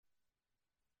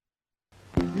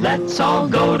Let's all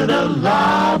go to the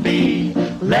lobby.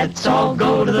 Let's all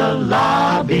go to the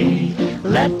lobby.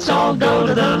 Let's all go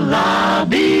to the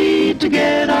lobby to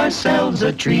get ourselves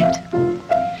a treat.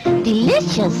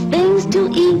 Delicious things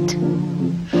to eat.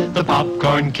 The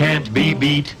popcorn can't be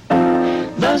beat.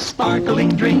 The sparkling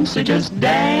drinks are just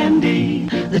dandy.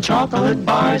 The chocolate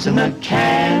bars and the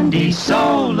candy.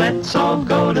 So let's all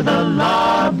go to the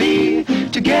lobby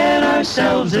to get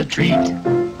ourselves a treat.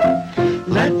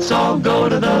 Let's all go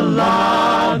to the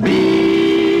lobby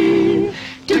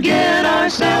to get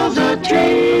ourselves a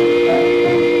treat.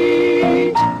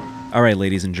 All right,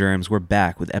 ladies and germs, we're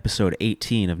back with episode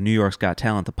 18 of New York's Got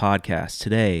Talent, the podcast.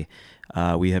 Today,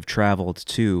 we have traveled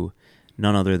to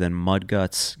none other than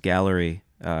Mudguts Gallery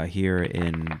here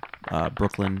in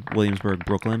Brooklyn, Williamsburg,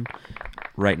 Brooklyn,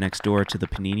 right next door to the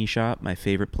Panini Shop, my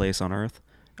favorite place on earth.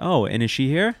 Oh, and is she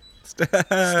here?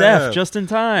 Steph, just in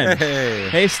time.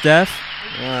 Hey, Steph.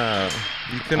 Wow.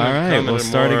 You couldn't All right, come we'll at a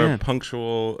start more again.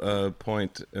 punctual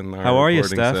point in our How are you,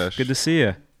 recording Steph? sesh. Good to see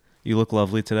you. You look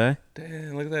lovely today.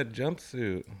 Damn, look at that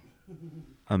jumpsuit.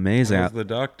 Amazing. How's the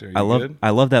doctor? You I love good? I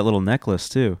love that little necklace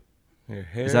too. Your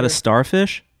hair? Is that a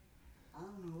starfish? I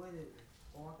don't know what it is.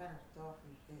 Oh, I got a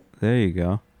starfish there. There you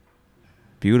go.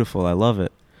 Beautiful. I love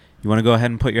it. You want to go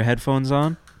ahead and put your headphones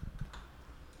on?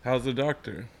 How's the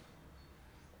doctor?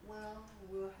 Well,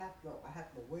 I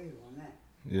have to wait on that.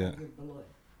 Yeah. I get blood.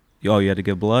 Oh, you had to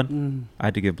give blood? I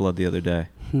had to give blood the other day.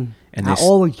 And I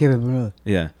always give blood.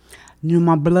 yeah. You know,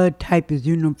 my blood type is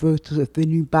universal. If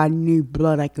anybody needs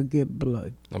blood, I could get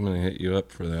blood. I'm going to hit you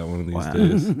up for that one of these Wow.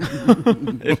 days.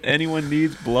 If anyone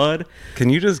needs blood, Can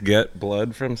you just get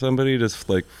blood from somebody just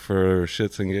like for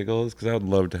shits and giggles? Because I would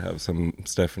love to have some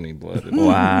Stephanie blood.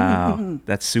 wow,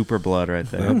 that's super blood right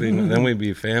there. Then we'd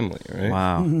be family, right?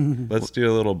 Wow, Let's do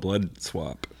a little blood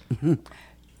swap.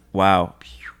 wow.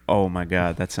 Oh my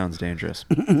God, that sounds dangerous.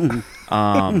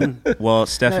 Well,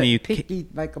 Stephanie, you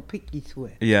Like a picky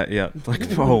sweat. yeah,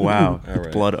 like oh wow, All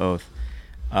right. blood oath.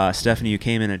 Stephanie, you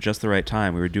came in at just the right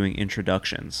time. We were doing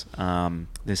introductions.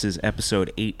 This is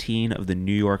episode 18 of the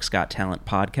New York's Got Talent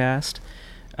podcast.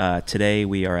 Today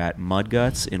we are at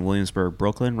Mudguts in Williamsburg,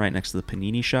 Brooklyn, right next to the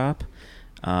Panini Shop,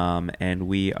 and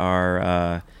we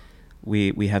are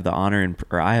we have the honor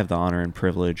I have the honor and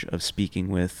privilege of speaking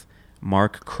with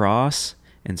Mark Cross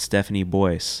and Stephanie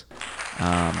Boyce.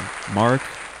 Mark,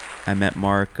 I met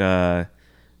Mark I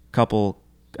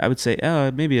would say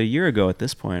maybe a year ago at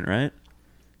this point, right?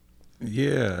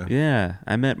 Yeah. Yeah,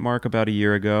 I met Mark about a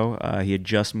year ago. He had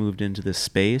just moved into this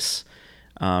space.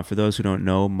 For those who don't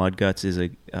know, Mudguts is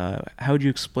how would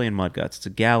you explain Mudguts? It's a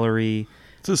gallery.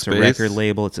 It's a It's space. a record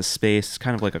label. It's a space. It's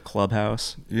kind of like a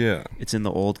clubhouse. Yeah. It's in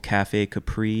the old Cafe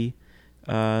Capri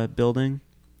building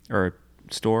or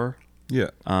store. Yeah.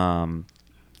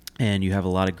 And you have a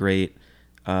lot of great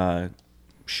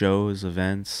shows,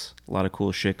 events, a lot of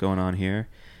cool shit going on here.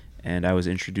 And I was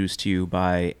introduced to you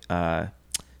by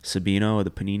Sabino of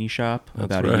the Panini Shop That's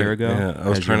about right. a year ago. Yeah, I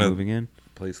was as you were trying to moving in.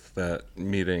 Place that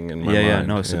meeting in my Yeah, mind.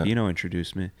 no, Sabino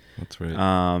introduced me. That's right.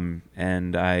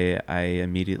 And I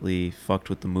immediately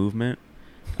fucked with the movement.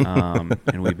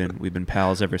 And we've been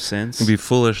pals ever since. It'd be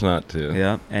foolish not to.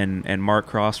 Yeah, and Mark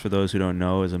Cross, for those who don't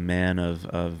know, is a man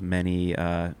of many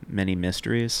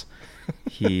mysteries.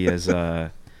 He is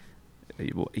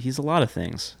he's a lot of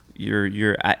things.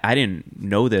 I didn't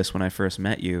know this when I first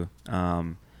met you,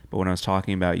 but when I was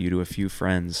talking about you to a few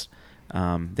friends,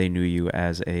 they knew you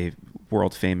as a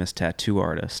world famous tattoo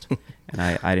artist, and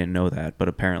I didn't know that. But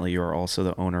apparently, you are also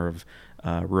the owner of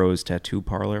Rose Tattoo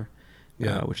Parlor.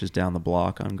 Yeah. Which is down the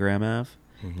block on Graham Ave.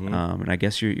 Mm-hmm. And I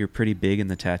guess you're pretty big in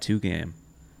the tattoo game.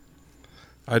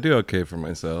 I do okay for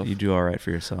myself. You do all right for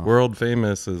yourself. World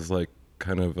famous is like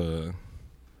kind of a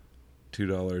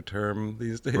 $2 term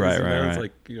these days. Right, you know? right. It's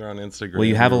like you're on Instagram. Well,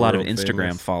 you have a you're lot of world Instagram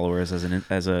famous. followers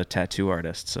as a tattoo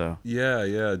artist, so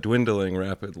Yeah, dwindling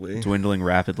rapidly. dwindling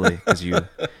rapidly because you,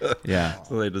 yeah,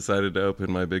 So they decided to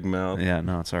open my big mouth. yeah.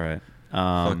 No, it's all right.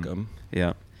 Fuck them.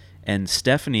 Yeah. And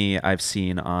Stephanie, I've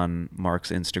seen on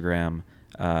Mark's Instagram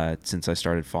since I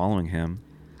started following him.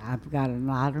 I've got a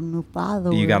lot of new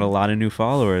followers. You got a lot of new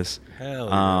followers. Hell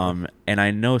yeah. And I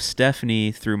know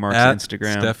Stephanie through Mark's At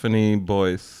Instagram. Stephanie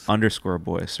Boyce. _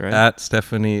 Boyce, right? At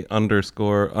Stephanie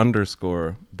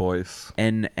 _ Boyce.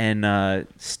 And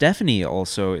Stephanie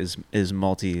also is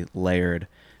multi-layered.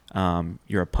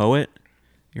 You're a poet.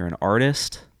 You're an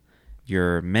artist.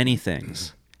 You're many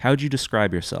things. How would you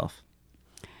describe yourself?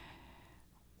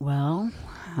 Well,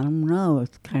 I don't know.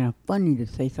 It's kind of funny to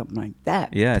say something like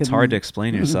that. Yeah, it's hard to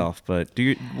explain yourself, but do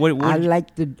you what I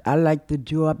like to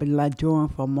draw. I've been like drawing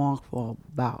for Mark for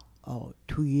about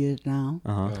 2 years now.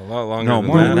 Uh huh. A lot longer No, than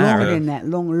more that. than that, Longer right? than that. A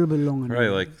little bit longer. Probably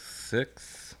than like that.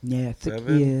 6. Yeah, 6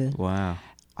 7? years. Wow.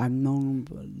 I've known him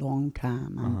for a long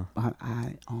time. Uh-huh.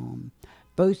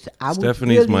 First I was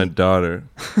Stephanie's my really, daughter.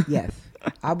 yes.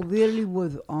 I really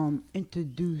was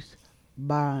introduced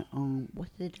by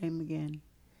what's his name again?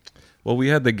 Well, we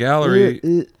had the gallery,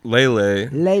 Lele.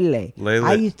 Lele. Lele.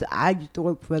 I used to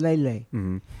work for Lele.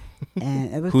 hmm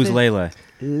And ever Who's since Lele?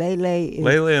 Lele is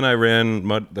Lele and I ran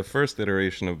the first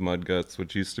iteration of Mud Guts,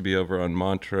 which used to be over on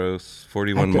Montrose,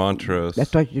 41 that's- Montrose.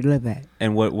 That's what you live at.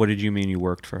 And what did you mean you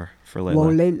worked for Lele?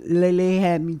 Well, Lele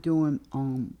had me doing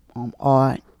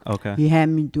art. Okay. I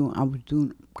was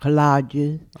doing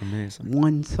collages. Amazing.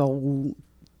 One sold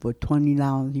for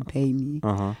 $20. He paid me.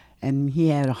 Uh huh. And he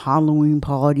had a Halloween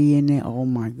party in there. Oh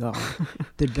my God.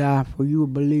 To die for. You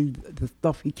would believe the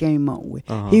stuff he came up with.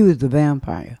 Uh-huh. He was the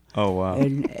vampire. Oh wow.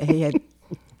 And he had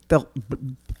the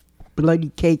bloody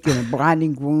cake and a bride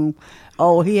and groom.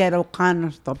 Oh, he had all kind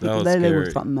of stuff. That was Lele scary.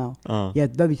 was something else. Uh Yeah,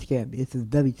 it's very scary. It's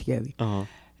very scary. huh.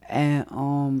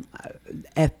 And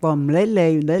as from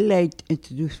Lele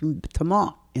introduced me to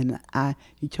Mark. And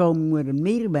he told me where to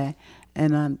meet him at.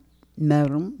 And I met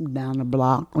him down the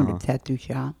block on the tattoo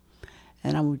shop.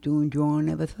 And I was doing drawing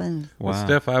ever since. Wow. Well,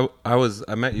 Steph,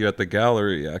 I met you at the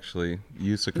gallery, actually.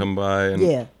 You used to come by. And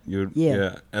Yeah.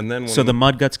 Yeah. And then So the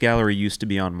Mud Guts Gallery used to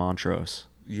be on Montrose.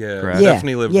 Yeah, Correct.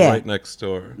 Stephanie lived Yeah. right next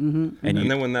door. Mm-hmm. And you-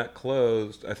 then when that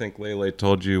closed, I think Lele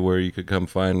told you where you could come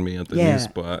find me at the Yeah. new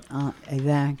spot.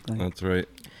 Exactly. That's right.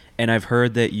 And I've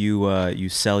heard that you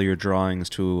sell your drawings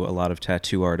to a lot of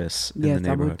tattoo artists in the Yes, I was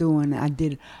neighborhood. doing.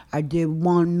 I did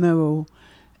one mural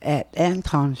at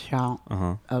Anton's shop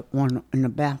Uh-huh. in the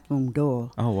bathroom door,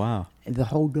 Oh wow. the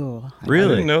whole door. I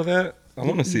Really? didn't know that. I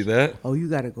want to see that. Oh, you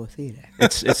got to go see that.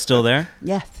 It's still there?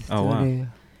 Yes. It's Oh still wow.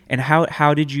 there. And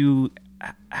how did you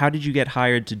get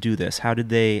hired to do this? How did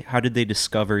they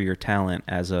discover your talent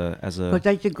as a But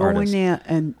I should go artist? in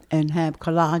there and have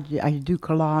collages. I should do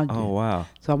collages. Oh wow.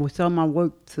 So I would sell my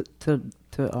work to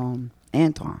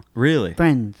Anton. Really?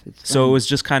 Friends. So it was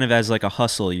just kind of as like a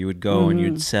hustle. You would go and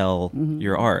you'd sell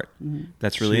your art.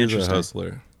 That's really She was interesting. a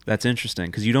hustler. That's interesting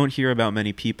because you don't hear about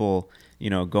many people,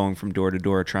 going from door to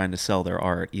door trying to sell their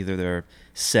art. Either they're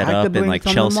set I up could in bring like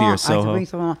some of Chelsea or Mark. I could Soho. bring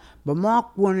some of- But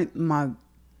Mark wanted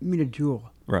me to draw.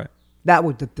 Right. That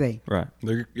was the thing. Right.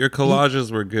 Your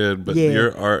collages were good, but Yeah.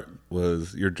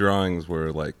 your drawings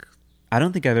were like, I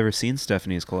don't think I've ever seen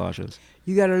Stephanie's collages.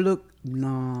 You got to look.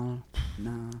 No.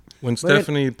 when But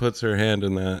Stephanie puts her hand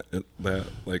in that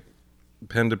like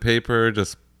pen to paper,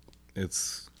 just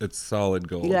it's solid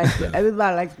gold.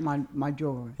 Everybody likes my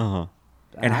drawing. Uh huh.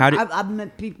 And how did? I've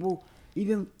met people.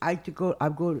 Even I go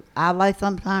to Ally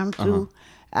sometimes too.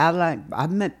 Uh-huh.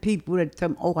 I've met people that tell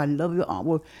me, "Oh, I love your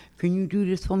artwork. Can you do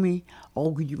this for me?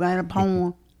 Oh, could you write a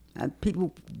poem?" And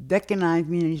people recognize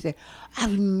me and they say, "I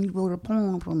remember you wrote a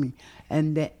poem for me."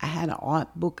 And I had an art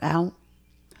book out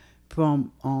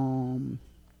from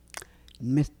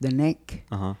Mr. Nick,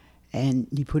 Uh huh. and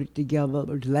he put it together. It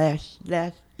was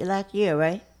last year,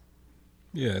 right?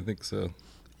 Yeah, I think so.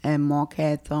 And Mark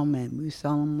had some, and we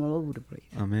sell them all over the place.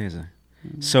 Amazing.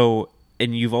 So,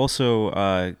 and you've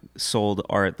also sold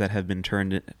art that have been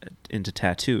turned into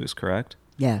tattoos, correct?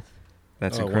 Yes.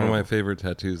 That's One of incredible. my favorite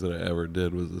tattoos that I ever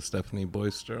did was the Stephanie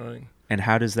Boyce drawing. And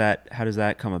how does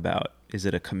that come about? Is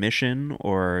it a commission,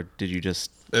 or did you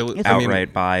just It was,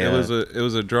 outright buy it a?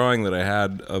 was a drawing that I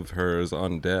had of hers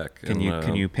on deck. Can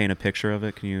you paint a picture of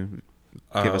it? Can you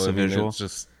give us a visual? It's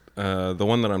just the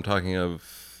one that I'm talking of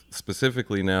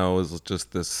specifically now is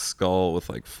just this skull with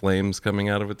like flames coming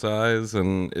out of its eyes,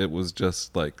 and it was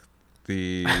just like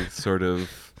the sort of,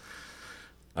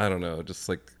 I don't know, just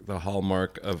like the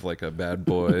hallmark of like a bad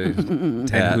boy. And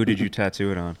who did you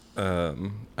tattoo it on?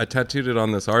 I tattooed it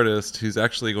on this artist who's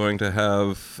actually going to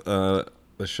have a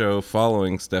show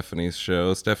following Stephanie's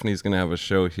show. Stephanie's going to have a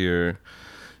show here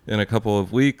in a couple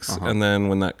of weeks, and then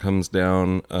when that comes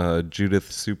down, Judith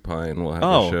Supine will have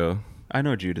a show. I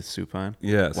know Judith Supine.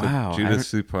 Yeah, so Wow. Judith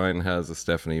Supine has a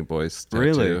Stephanie Boyce tattoo.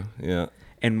 Really? Yeah.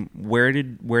 And where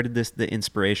did the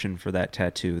inspiration for that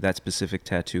specific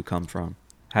tattoo come from?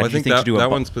 How Well, did you I think think to do that a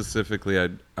one specifically,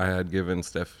 I had given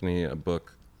Stephanie a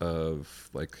book of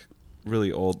like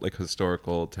really old, like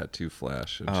historical tattoo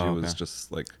flash, and Oh, she okay. was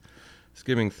just like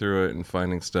skimming through it and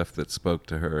finding stuff that spoke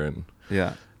to her, and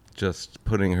Yeah. just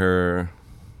putting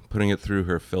it through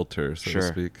her filter, so Sure. to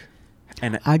speak.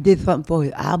 And I did something for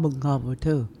his album cover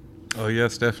too. Oh yeah,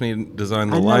 Stephanie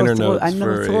designed the I liner never saw it. notes I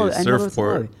never for saw a it. I never saw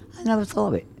surfboard. it. I never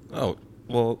saw it. Oh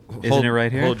well, Isn't it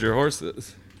right here? Hold your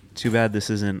horses. too bad this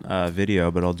isn't video,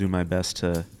 but I'll do my best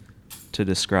to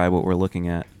describe what we're looking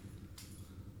at.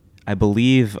 I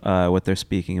believe what they're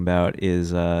speaking about is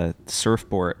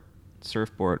Surfboard.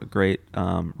 Surfboard, a great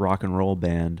rock and roll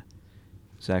band.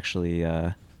 It's actually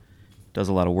does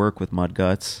a lot of work with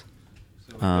Mudguts.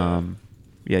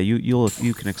 Yeah,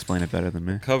 you can explain it better than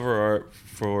me. Cover art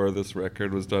for this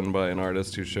record was done by an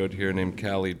artist who showed here named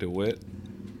Callie DeWitt.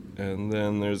 And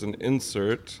then there's an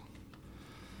insert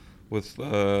with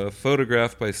a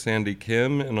photograph by Sandy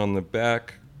Kim, and on the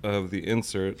back of the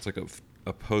insert, it's like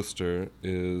a poster,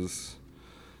 is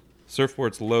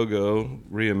Surfboard's logo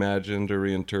reimagined or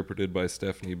reinterpreted by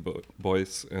Stephanie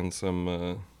Boyce and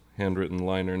some handwritten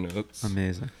liner notes.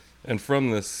 Amazing. And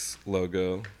from this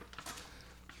logo,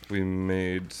 we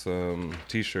made some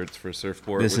T-shirts for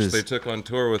Surfboard, This which is they took on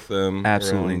tour with them.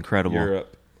 absolutely around incredible.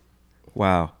 Europe.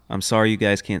 Wow. I'm sorry you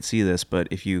guys can't see this, but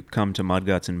if you come to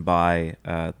Mudguts and buy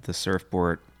the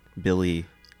Surfboard Billy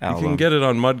album, You can get it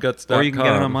on mudguts.com. or you can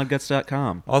get it on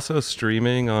mudguts.com. Also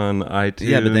streaming on iTunes.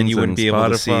 Yeah, but then you wouldn't and be able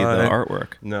to see the Spotify. artwork.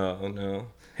 No.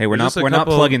 Hey, we're There's not just a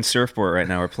couple- plugging Surfboard right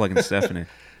now. We're plugging Stephanie.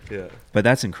 Yeah. But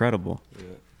that's incredible. Yeah.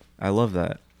 I love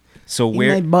that. So He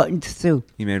where made buttons too.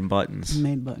 you made buttons? He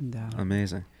made buttons out.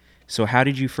 Amazing. So how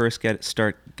did you first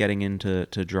start getting into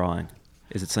drawing?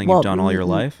 Is it something you've done all your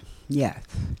life? Yes.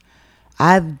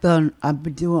 I've been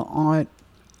doing art.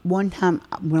 One time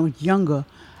when I was younger,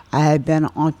 I had been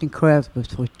an art and crafts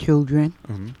for children.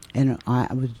 Mm-hmm. And I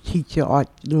was a teacher,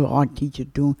 little art teacher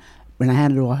doing, when I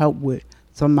had a little help with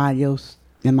somebody else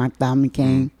in my family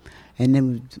came. And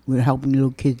then we were helping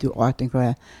little kids do art and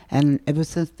crafts. And ever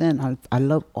since then, I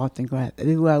love art and crafts.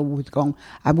 Everywhere I was going,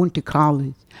 I went to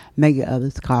college, Medgar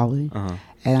Evers College, Uh-huh.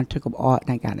 and I took up art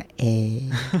and I got an A.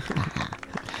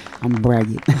 I'm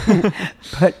bragging.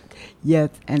 But yes,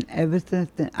 and ever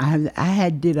since then, I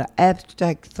had did an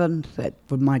abstract sunset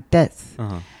for my test,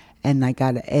 Uh-huh. and I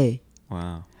got an A.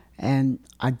 Wow. And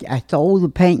I sold the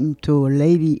painting to a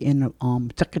lady in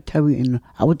the secretary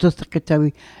I was a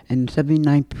secretary in the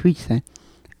 79th precinct,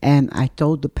 and I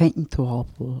sold the painting to her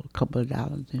for a couple of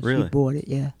dollars, and Really? she bought it.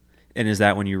 Yeah, And is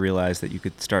that when you realized that you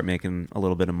could start making a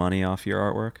little bit of money off your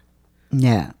artwork?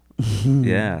 yeah,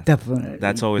 Yeah. definitely.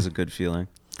 That's always a good feeling.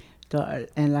 So,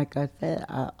 and like I said,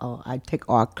 I take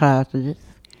art classes.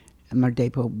 In my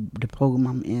the program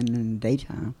I'm in the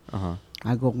daytime. Uh-huh.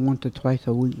 I go once or twice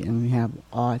a week, and we have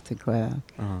arts and crafts,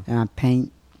 Uh-huh. and I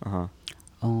paint. Uh-huh.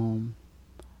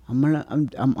 I'm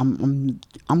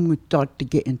gonna start to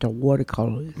get into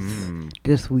watercolors. Mm.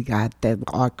 This week I have that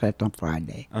art class on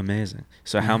Friday. Amazing.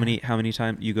 So how many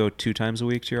times you go 2 times a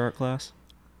week to your art class?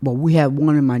 But we have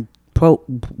one in my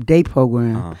day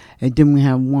program, Uh-huh. and then we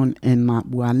have one in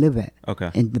where I live at,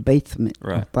 Okay. in the basement on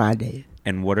Right. Fridays.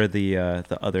 And what are the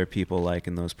other people like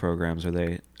in those programs? Are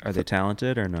they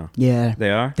talented or no? Yeah, They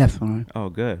are? definitely. Oh,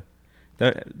 good.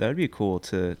 That would be cool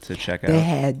to check They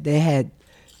out. had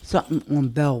something on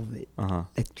velvet Uh-huh.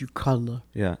 that you color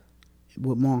Yeah.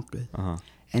 with markers, Uh-huh.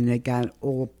 and they got it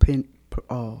all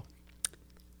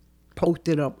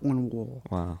posted up on the wall.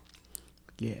 Wow.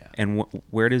 Yeah. And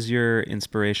where does your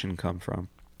inspiration come from?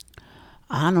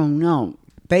 I don't know.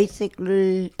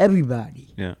 Basically,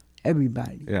 everybody. Yeah.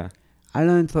 Everybody. Yeah. I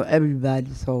learn from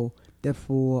everybody, so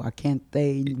therefore I can't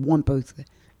say one person.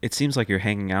 It seems like you're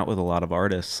hanging out with a lot of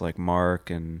artists like Mark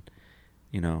and,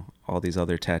 all these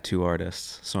other tattoo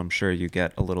artists. So I'm sure you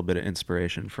get a little bit of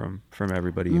inspiration from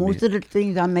everybody you Most meet. of the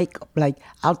things I make, like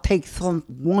I'll take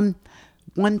one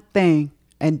thing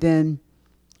and then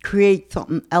create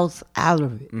something else out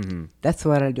of it. Mm-hmm. That's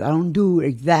what I do. I don't do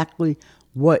exactly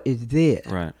what is there.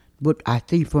 Right. What I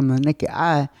see from the naked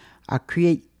eye, I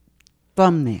create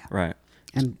from there. Right.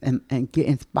 And get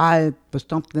inspired for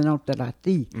something else that I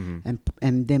see, Mm-hmm.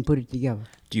 and then put it together.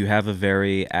 Do you have a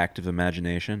very active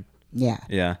imagination? Yeah,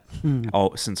 Yeah.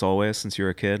 Since you were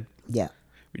a kid? yeah.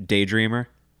 Daydreamer?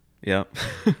 Yep.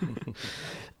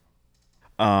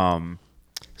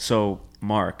 So,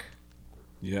 Mark,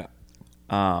 Yeah.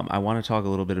 I want to talk a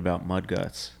little bit about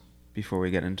Mudguts before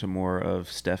we get into more of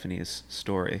Stephanie's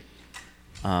story.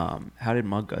 How did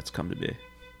Mudguts come to be?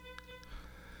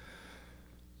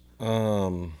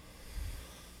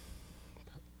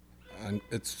 And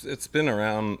it's been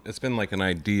around. It's been like an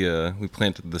idea. We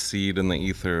planted the seed in the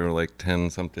ether like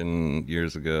 10-something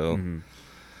years ago.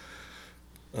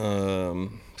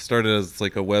 Started as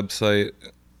like a website.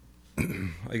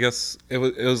 I guess it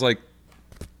was like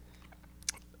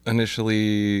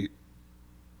initially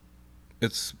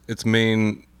its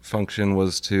main function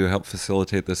was to help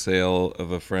facilitate the sale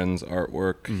of a friend's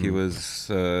artwork. He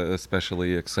was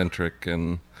especially eccentric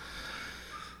and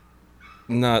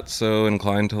not so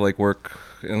inclined to like work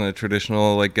in a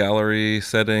traditional like gallery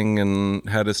setting, and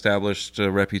had established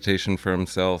a reputation for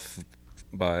himself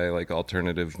by like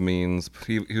alternative means.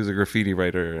 He was a graffiti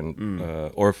writer and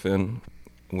orphan,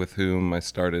 with whom I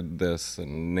started this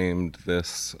and named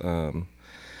this. And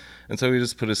so we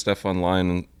just put his stuff online,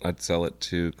 and I'd sell it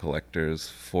to collectors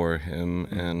for him,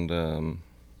 and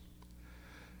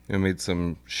made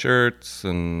some shirts,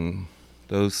 and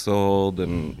those sold,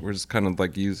 and we're just kind of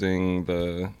like using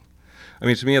to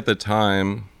me at the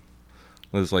time,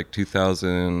 it was like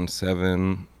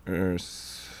 2007 it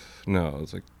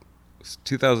was like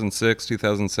 2006,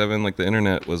 2007. Like the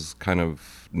internet was kind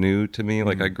of new to me.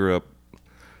 Like I grew up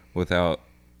without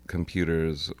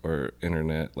computers or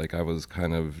internet. Like I was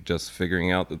kind of just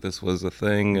figuring out that this was a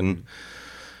thing and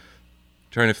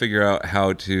trying to figure out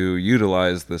how to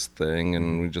utilize this thing,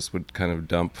 and we just would kind of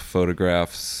dump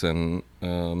photographs and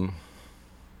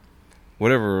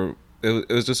whatever. It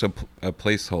was just a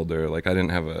placeholder. Like I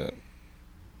didn't have a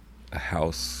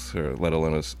house, or let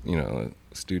alone a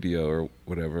studio or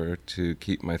whatever to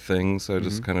keep my things, so I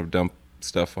just kind of dumped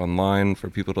stuff online for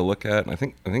people to look at, and I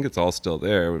think it's all still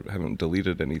there. We haven't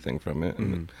deleted anything from it.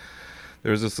 And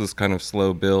there was just this kind of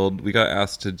slow build. We got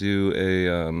asked to do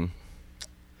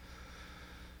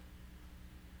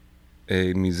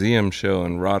a museum show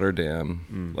in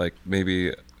Rotterdam, like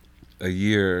maybe a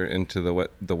year into the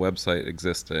website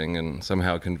existing, and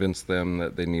somehow convinced them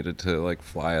that they needed to like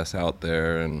fly us out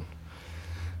there, and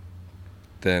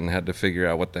then had to figure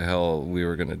out what the hell we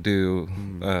were going to do.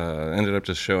 Ended up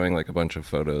just showing like a bunch of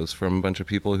photos from a bunch of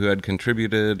people who had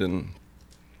contributed, and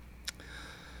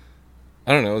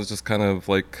I don't know, it's just kind of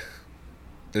like,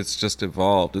 it's just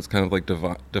evolved. It's kind of like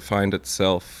defined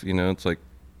itself, it's like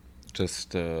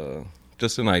just an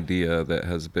idea that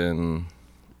has been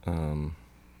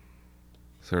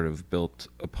sort of built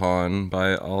upon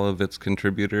by all of its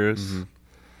contributors.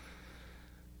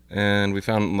 And we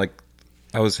found, like,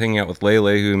 I was hanging out with Lele,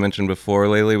 who you mentioned before.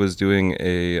 Lele was doing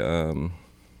a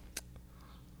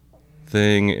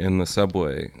thing in the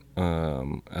subway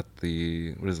at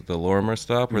the Lorimer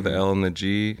stop, where the L and the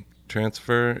G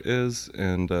transfer is,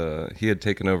 and he had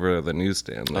taken over the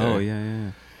newsstand there. Oh,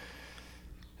 yeah.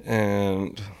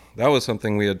 And that was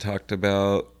something we had talked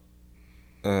about,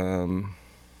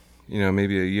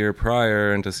 maybe a year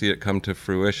prior, and to see it come to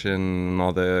fruition and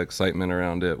all the excitement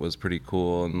around it was pretty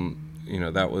cool. And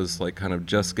that was like kind of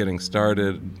just getting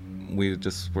started. We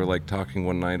just were like talking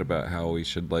one night about how we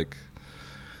should like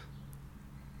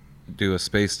do a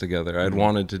space together. I'd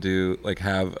wanted to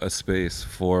have a space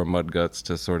for Mudguts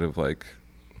to sort of like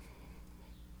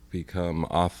become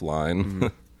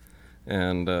offline.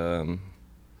 And I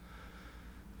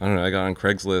don't know, I got on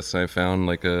Craigslist and I found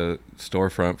like a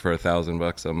storefront for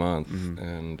 $1,000 a month.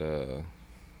 And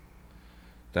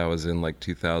that was in like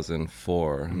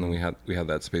 2004, and then we had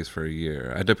that space for a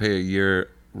year. I had to pay a year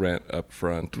rent up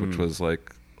front, which was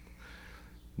like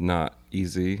not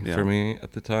easy for me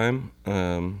at the time,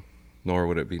 nor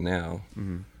would it be now.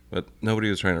 But nobody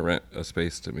was trying to rent a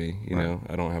space to me. You know,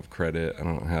 I don't have credit. I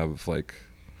don't have like,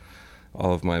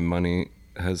 all of my money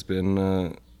has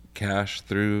been cash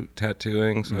through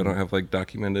tattooing, so I don't have like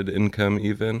documented income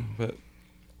even. But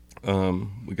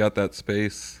we got that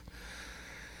space,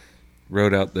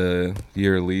 wrote out the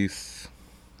year lease,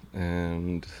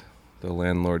 and the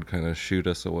landlord kind of shooed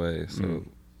us away. So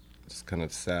just kind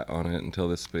of sat on it until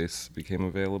this space became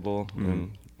available,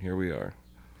 and here we are.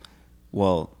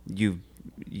 Well,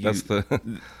 that's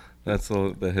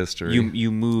the history.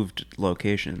 You moved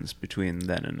locations between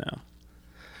then and now.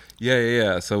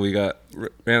 Yeah. So we ran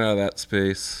out of that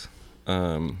space,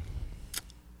 and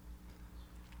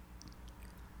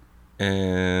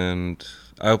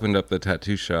I opened up the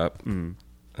tattoo shop, and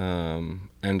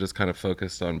just kind of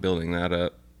focused on building that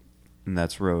up. And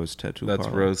that's Rose Tattoo. That's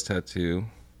Parlor. Rose Tattoo.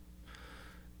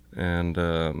 And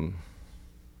I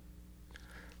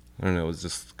don't know, it was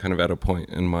just kind of at a point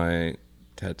in my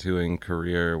tattooing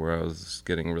career where I was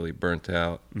getting really burnt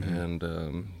out and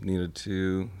needed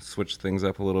to switch things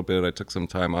up a little bit. I took some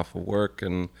time off of work,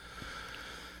 and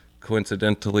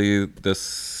coincidentally,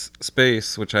 this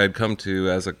space, which I had come to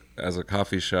as a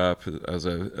coffee shop, as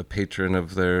a patron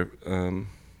of their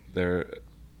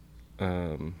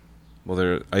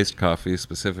iced coffee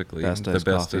specifically, the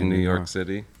best in New York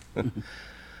City.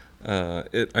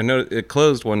 I know it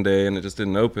closed one day and it just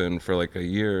didn't open for like a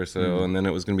year or so, and then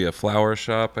it was going to be a flower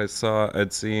shop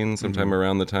I'd seen sometime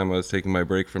around the time I was taking my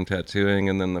break from tattooing,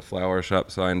 and then the flower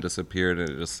shop sign disappeared and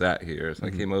it just sat here. So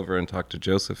I came over and talked to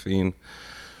Josephine,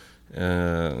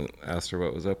 asked her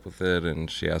what was up with it,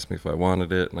 and she asked me if I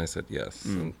wanted it, and I said yes,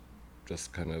 and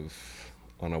just kind of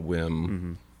on a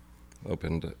whim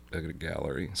opened a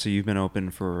gallery. So you've been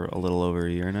open for a little over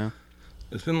a year now?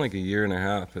 It's been like a year and a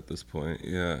half at this point,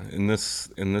 yeah, in this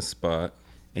spot.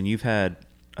 And you've had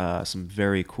some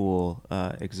very cool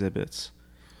exhibits.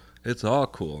 It's all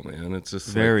cool, man. It's just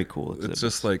Very like, cool exhibits. It's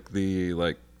just like the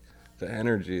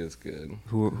energy is good.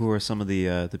 Who are some of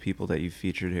the people that you've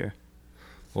featured here?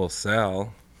 Well,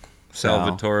 Salvatore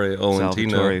Olentino,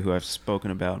 Salvatore, who I've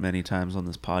spoken about many times on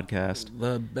this podcast.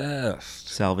 the best.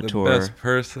 Salvatore. The best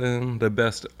person, the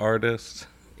best artist.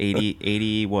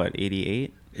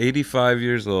 88? 85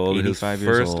 years old. 85 his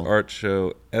years first old. art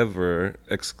show ever,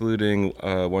 excluding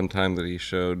one time that he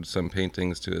showed some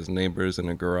paintings to his neighbors in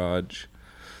a garage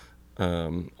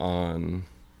on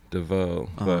DeVoe.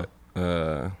 Uh-huh.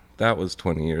 But that was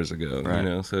 20 years ago, Right. you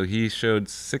know. So he showed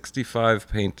 65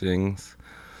 paintings,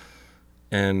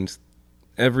 and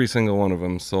every single one of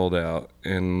them sold out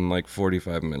in like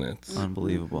 45 minutes.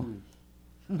 Unbelievable.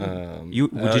 Um,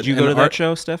 Did you go and to that art-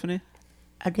 show, Stephanie?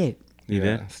 I did. You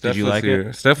yeah, did? Steph Did you was like here.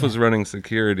 it? Steph was running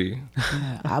security.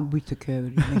 Yeah, I'll be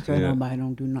security. Make sure Yeah. nobody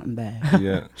don't do nothing bad.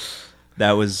 Yeah.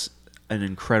 That was an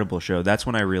incredible show. That's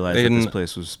when I realized that this And-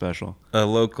 place was special. A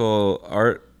local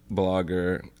art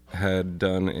blogger had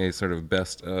done a sort of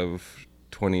best of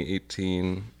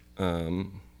 2018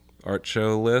 art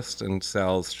show list, and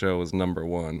Sal's show was number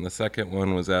one. The second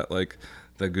one was at like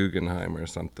the Guggenheim or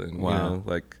something. Wow. You know,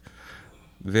 like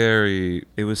very.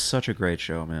 It was such a great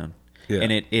show, man. Yeah.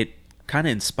 And it kind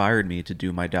of inspired me to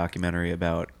do my documentary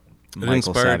about It Michael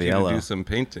inspired you to Saviello. do some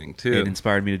painting too. It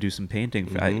inspired me to do some painting.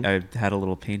 Mhm. I had a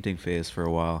little painting phase for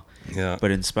a while. Yeah.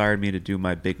 But it inspired me to do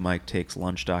my Big Mike Takes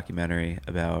Lunch documentary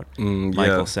about Yeah.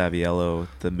 Michael Saviello,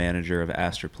 the manager of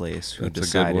Astor Place, who That's a good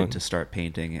decided one. to start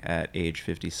painting at age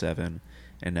 57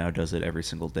 and now does it every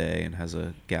single day and has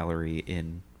a gallery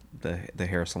in the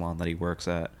hair salon that he works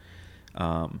at.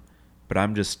 But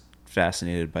I'm just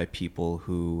fascinated by people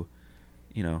who,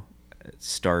 you know,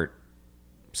 start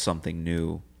something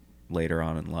new later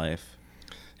on in life.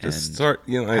 Just and start,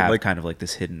 you know, I have like kind of like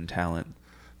this hidden talent.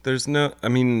 There's no, I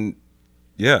mean,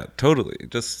 yeah, totally.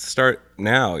 Just start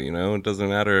now, you know. It doesn't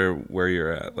matter where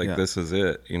you're at. Like, Yeah. this is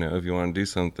it. You know, if you want to do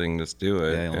something, just do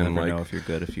it. Yeah, you'll and never like, know if you're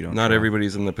good if you don't not try.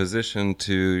 everybody's in the position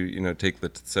to, you know, take the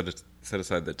set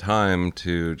aside the time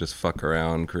to just fuck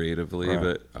around creatively. Right.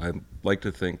 But I like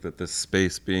to think that this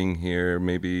space being here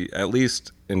maybe at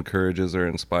least encourages or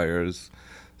inspires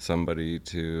somebody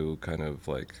to kind of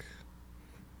like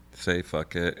say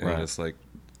fuck it and Right. just like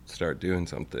start doing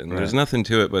something. Right. There's nothing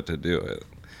to it but to do it.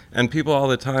 And people all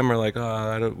the time are like, "Oh,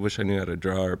 I wish I knew how to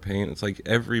draw or paint." It's like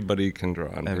everybody can draw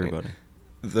and paint. Everybody.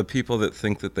 The people that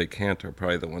think that they can't are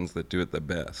probably the ones that do it the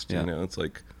best. Yeah. You know, it's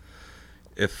like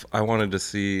if I wanted to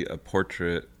see a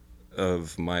portrait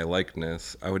of my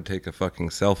likeness, I would take a fucking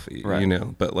selfie. Right. You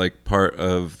know, but like part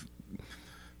of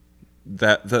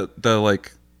that, the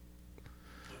like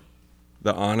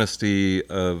the honesty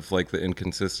of like the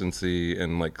inconsistency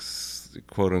and like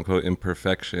quote unquote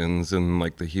imperfections and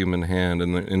like the human hand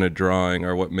and in a drawing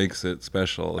are what makes it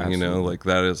special. You know, Absolutely. like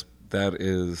that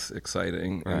is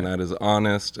exciting Right. and that is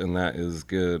honest and that is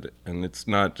good. And it's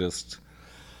not just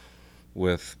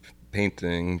with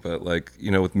painting, but like,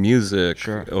 you know, with music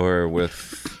Sure. or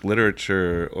with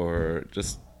literature or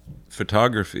just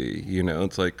photography. You know,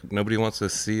 it's like nobody wants to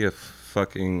see a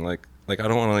fucking like I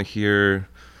don't want to hear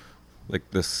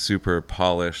like this super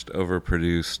polished,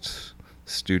 overproduced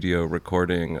studio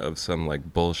recording of some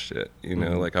like bullshit, you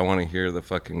know. Like I want to hear the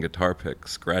fucking guitar pick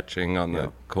scratching on Yeah.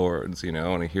 the chords, you know. I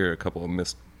want to hear a couple of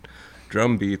missed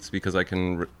drum beats because I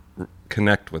can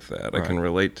connect with that. I Right. can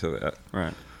relate to that.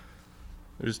 Right.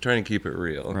 I'm just trying to keep it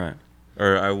real. Right.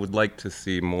 Or I would like to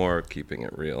see more keeping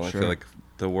it real. I Sure. feel like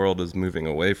the world is moving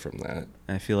away from that.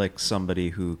 I feel like somebody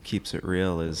who keeps it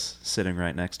real is sitting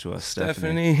right next to us,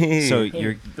 Stephanie. So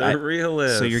you're The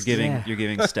realist. So you're giving Yeah. you're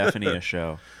giving Stephanie a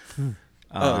show.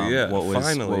 Oh, yeah, What was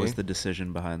finally. what was the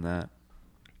decision behind that?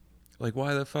 Like,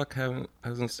 why the fuck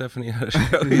hasn't Stephanie had a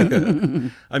show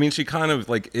yet? I mean, she kind of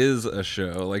like is a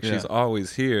show. Like she's Yeah.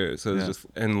 always here. So it's Yeah. just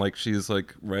and like she's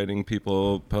like writing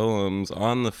people poems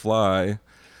on the fly,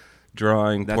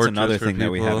 drawing That's portraits another for thing that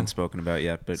we people. haven't spoken about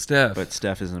yet. But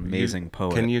Steph is an amazing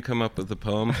poet. Can you come up with a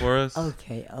poem for us?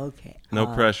 Okay. No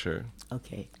pressure.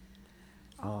 Okay.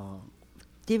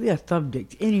 Give me a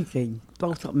subject, anything.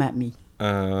 Throw something at me.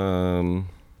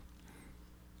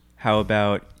 How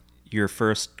about your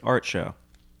first art show?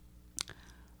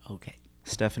 Okay.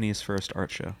 Stephanie's first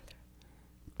art show.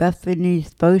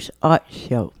 Bethany's first art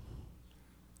show.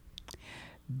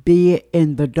 Be it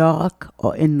in the dark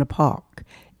or in the park,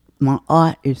 my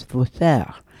art is for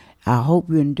sale. I hope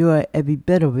you enjoy every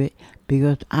bit of it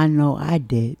because I know I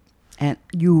did, and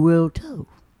you will too.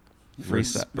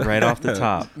 Freestyle right off the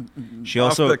top. She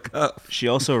Off also the cuff. she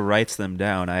also writes them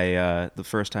down. The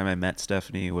first time I met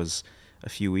Stephanie was a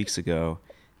few weeks ago,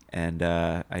 and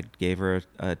I gave her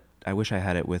I wish I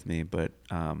had it with me, but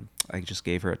I just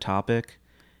gave her a topic,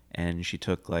 and she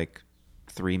took like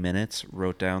 3 minutes,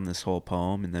 wrote down this whole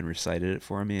poem, and then recited it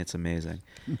for me. It's amazing.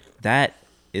 That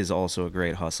is also a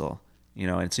great hustle. You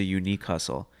know, it's a unique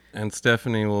hustle. And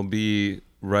Stephanie will be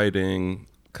writing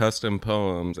custom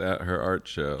poems at her art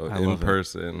show in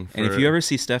person. And if you ever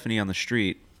see Stephanie on the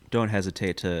street, don't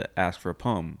hesitate to ask for a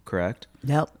poem, correct?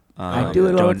 Yep. I do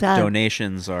it all the time.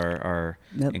 Donations are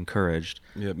encouraged.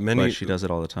 Yeah, but she does it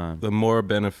all the time. The more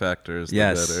benefactors, the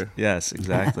better. Yes,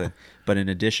 exactly. But in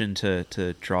addition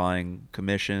to drawing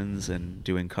commissions and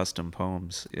doing custom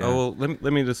poems. Yeah. Oh, well,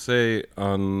 let me just say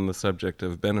on the subject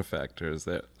of benefactors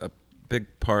that a big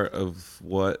part of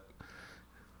what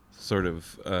sort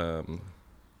of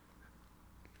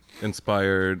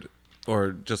inspired,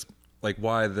 or just like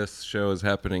why this show is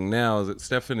happening now, is that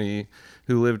Stephanie,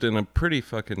 who lived in a pretty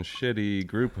fucking shitty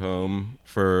group home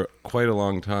for quite a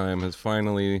long time, has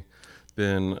finally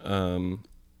been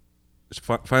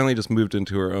finally just moved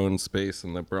into her own space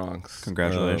in the Bronx.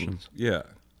 Congratulations. Yeah.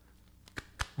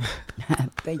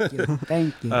 Thank you.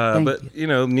 But you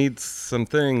know, needs some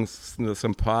things,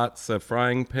 some pots, a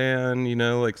frying pan, you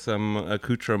know, like some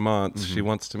accoutrements. She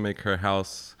wants to make her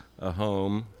house a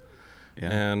home. Yeah.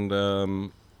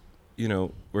 And you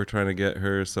know, we're trying to get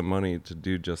her some money to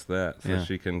do just that, so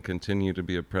she can continue to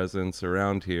be a presence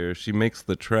around here. She makes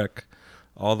the trek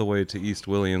all the way to East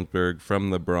Williamsburg from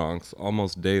the Bronx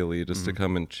almost daily just to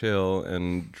come and chill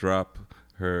and drop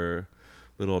her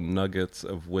little nuggets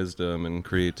of wisdom and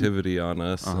creativity on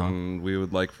us. And we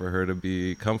would like for her to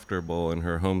be comfortable in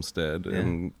her homestead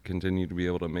and continue to be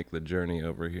able to make the journey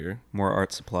over here. More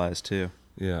art supplies too.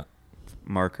 Yeah.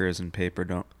 Markers and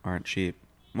paper aren't cheap.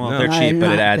 Well, No. they're cheap,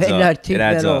 but it adds They're up. not cheap It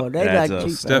adds at all. up. They're It adds not up.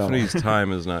 cheap. Stephanie's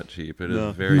time is not cheap. It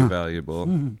is very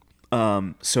valuable.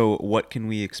 So what can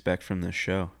we expect from this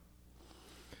show?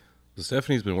 So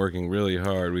Stephanie's been working really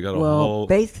hard. We got a Well, whole...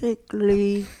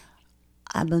 basically,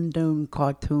 I've been doing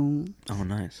cartoons, Oh,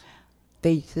 nice.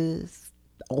 faces,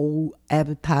 old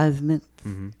advertisements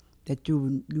Mm-hmm. that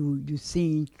you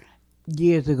seen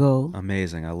years ago.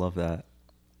 Amazing. I love that.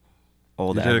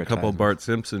 Old You did a couple advertisements. Bart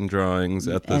Simpson drawings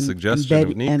at the And suggestion of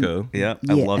Betty- and- Nico. Yeah,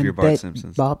 I love and your Bart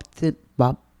Simpsons. Bart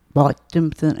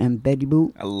Simpson and Betty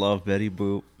Boop. I love Betty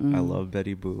Boop. I love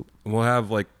Betty Boop. We'll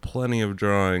have like plenty of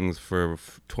drawings for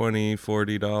 $20,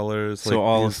 $40. So like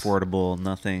all these- affordable,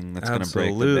 nothing that's going to break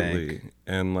the Absolutely. bank.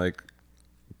 And like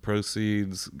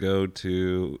proceeds go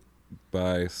to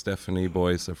buy Stephanie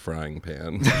Boyce a frying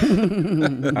pan.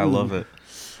 I love it.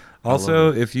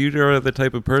 Also, if you're the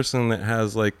type of person that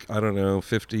has like, I don't know,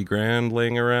 50 grand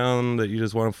laying around that you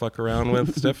just want to fuck around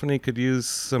with, Stephanie could use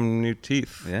some new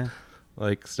teeth. Yeah.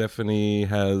 Like Stephanie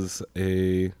has a,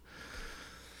 you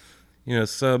know,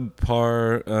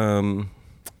 subpar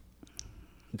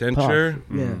denture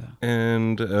Yeah.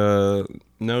 and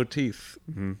no teeth.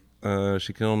 Mm-hmm.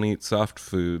 She can only eat soft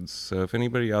foods. So if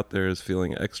anybody out there is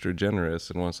feeling extra generous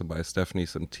and wants to buy Stephanie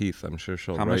some teeth, I'm sure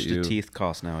she'll How write much you. do teeth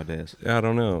cost nowadays? I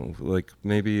don't know, like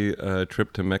maybe a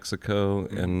trip to Mexico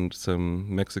and some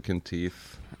Mexican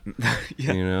teeth.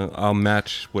 Yeah. You know, I'll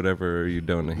match whatever you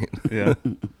donate. Yeah.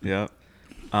 Yeah.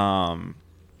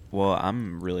 Well,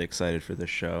 I'm really excited for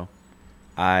this show.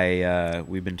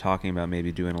 We've been talking about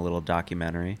maybe doing a little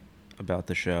documentary about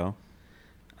the show.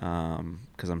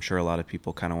 Because I'm sure a lot of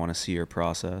people kind of want to see your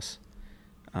process.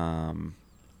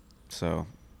 So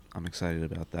I'm excited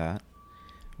about that.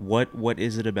 What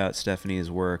is it about Stephanie's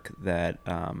work that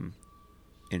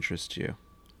interests you?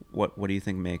 What do you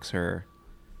think makes her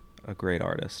a great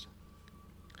artist?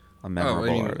 A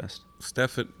memorable artist?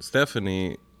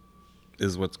 Stephanie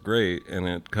is what's great, and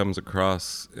it comes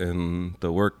across in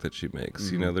the work that she makes.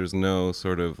 Mm-hmm. You know, there's no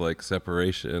sort of like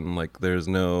separation. Like there's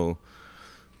no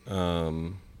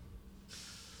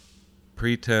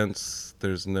pretense,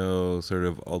 there's no sort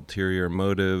of ulterior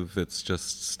motive. It's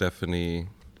just Stephanie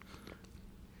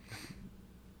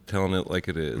telling it like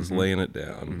it is, laying it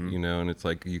down, you know, and it's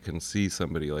like you can see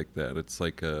somebody like that. It's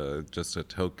like just a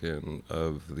token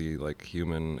of the like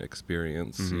human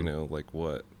experience, you know, like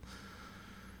what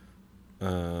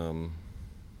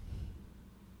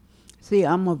See,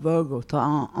 I'm a Virgo, so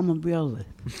I'm a realist.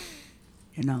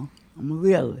 You know, I'm a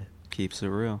realist. Keeps it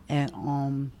real.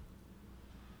 And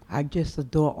I just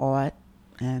adore art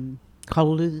and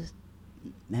colors,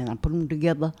 and I put them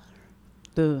together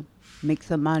to make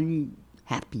somebody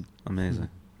happy. Amazing.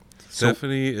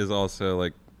 Stephanie is also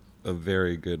like a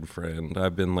very good friend.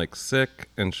 I've been like sick,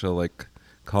 and she'll like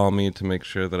call me to make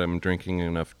sure that I'm drinking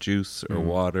enough juice or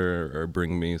water, or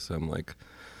bring me some like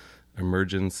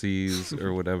emergencies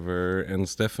or whatever. And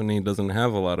Stephanie doesn't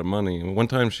have a lot of money. One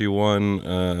time she won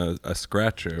a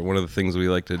scratcher. One of the things we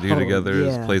like to do Oh, together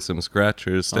is yeah. play some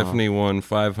scratchers. Stephanie won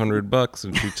 $500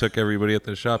 and she took everybody at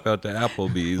the shop out to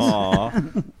Applebee's. Aw,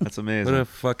 that's What amazing. a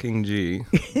fucking G.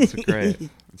 That's great.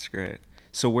 That's great.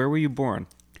 So where were you born?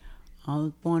 I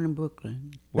was born in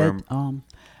Brooklyn. Where-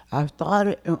 I used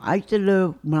to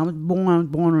live, when I was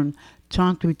born in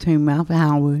Chauncey between Mount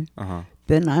Howard. Uh-huh.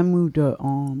 Then I moved to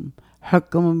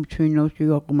Herkimer between North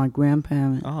York with my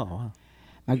grandparents. Oh, wow.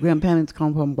 My grandparents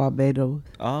come from Barbados.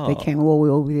 Oh. They came all the way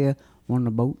over here on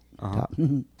the boat. Uh-huh.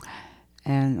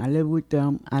 And I lived with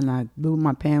them, and I lived with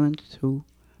my parents too,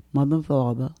 mother and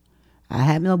father. I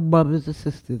have no brothers or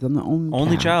sisters. I'm the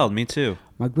only Child, me too.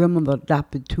 My My grandmother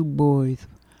adopted 2 boys.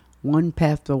 One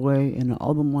passed away, and the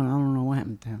other one, I don't know what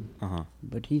happened to him. Uh-huh.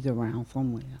 But he's around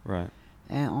somewhere. Right.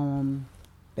 And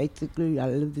basically, I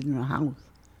lived in a house,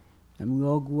 and we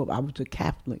all grew up. I was a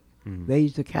Catholic, Mhm.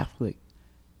 raised a Catholic,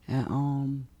 and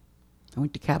I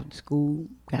went to Catholic school.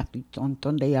 Catholic on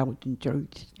Sunday, I was in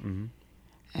church, Mm-hmm.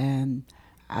 and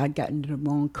I got into the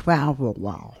wrong crowd for a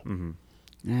while, Mm-hmm.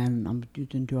 and I was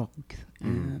using drugs,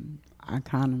 and I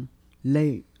kind of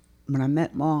late. When I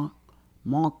met Mark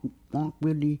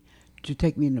really to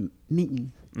take me into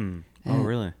meetings. Mm. Oh, And-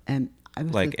 really? And I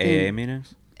was Like the AA thing-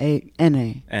 meetings?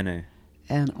 NA. NA.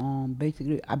 And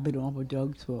basically, I've been off of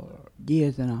drugs for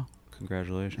years now,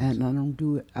 Congratulations. and I don't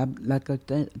do it. Like I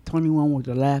said, 21 was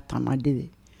the last time I did it,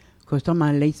 cause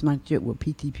somebody laced my shit with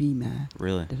PTP, man.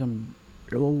 Really? There's some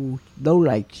low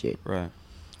life shit. Right.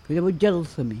 Cause they were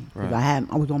jealous of me. Cause Right.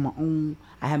 I was on my own.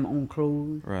 I had my own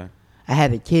clothes. Right. I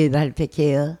had a kid I had to take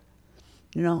care of.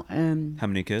 You know, and How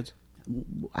many kids?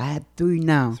 I had 3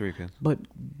 now. 3 kids. But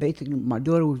basically, my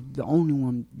daughter was the only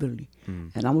one really,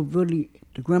 Mm. and I was really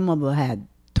the grandmother had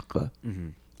took her Mm-hmm.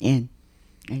 in,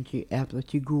 and she after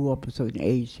she grew up a certain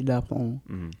age, she left home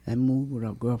Mm-hmm. and moved with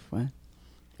her girlfriend,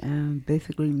 and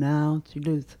basically now she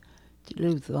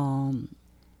lives on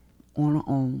her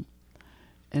own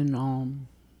in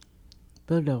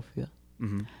Philadelphia,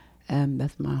 Mm-hmm. and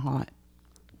that's my heart.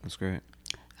 That's great.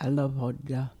 I love her to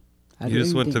death. I You do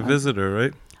just went to anything I- visit her,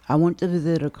 right? I went to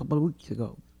visit her a couple of weeks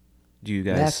ago. Do you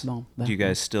guys Last month. do you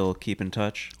guys still keep in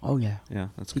touch? Oh yeah. Yeah,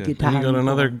 that's You good. get And you tired got of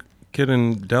another going. kid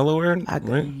in Delaware, I got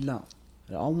right? no.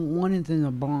 The one is in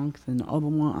the Bronx, and the other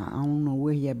one I don't know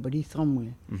where yet, but he's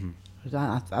somewhere. Mm-hmm. 'Cause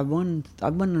I run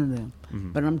into them,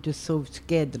 Mhm. but I'm just so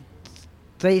scared to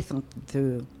say something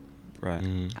to. Right.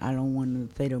 Mm, I don't want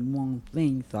to say the wrong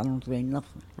thing, so I don't say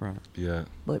nothing. Right. yeah.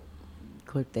 But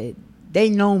cause they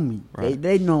know me, Right.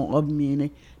 they know of me,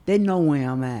 and they know where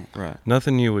I'm at. Right.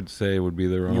 Nothing you would say would be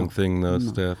the wrong No, thing, though, no.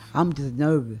 Steph. I'm just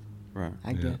nervous, Right.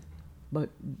 I Yeah. guess. But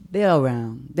they're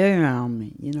around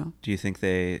me, you know. Do you think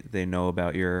they know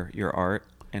about your art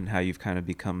and how you've kind of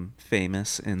become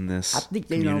famous in this I think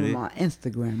they community? know my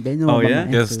Instagram. They know Oh, about yeah?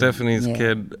 my Yeah, Instagram. Stephanie's Yeah.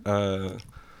 kid,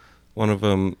 one of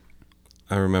them,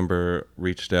 I remember,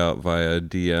 reached out via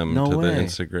DM No to way. the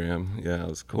Instagram. Yeah, it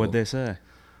was cool. What'd they say?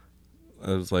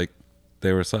 I was like,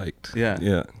 they were psyched. Yeah.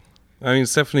 Yeah. I mean,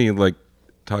 Stephanie, like,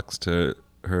 talks to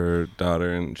her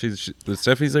daughter, and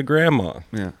Stephanie's a grandma.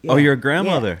 Yeah. Yeah. Oh, you're a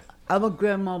grandmother. Yeah. I'm a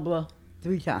grandmother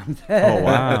 3 times. Oh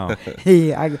wow.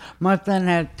 Yeah, my son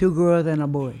had 2 girls and a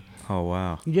boy. Oh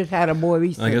wow. He just had a boy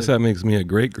recently. I guess that makes me a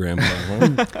great grandma,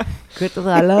 huh? Christopher,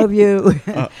 I love you.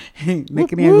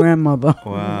 Making me a grandmother.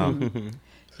 Wow.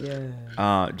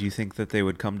 Yeah. Do you think that they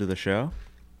would come to the show?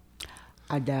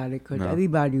 I doubt it because No.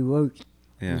 everybody works.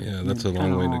 Yeah. Yeah, that's a It's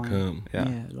long kinda way to hard. come. Yeah.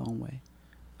 Yeah, a long way.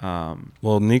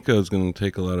 Well, Nico's going to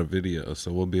take a lot of video,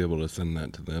 so we'll be able to send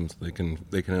that to them so they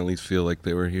can at least feel like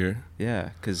they were here. Yeah,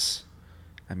 because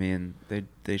I mean,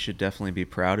 they should definitely be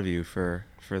proud of you for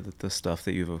the stuff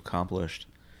that you've accomplished.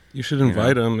 You should You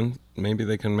invite know. them, and maybe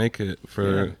they can make it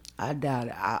for Yeah. I doubt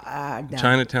it. I doubt it.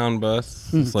 Chinatown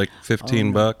bus. It's like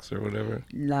 $15 or whatever.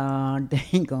 No, they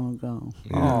ain't gonna go.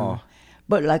 Oh.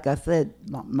 But like I said,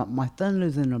 my son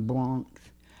lives in the Bronx.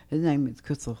 His name is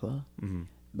Christopher. Mm-hmm.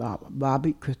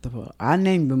 Bobby Christopher. I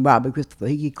named him Bobby Christopher.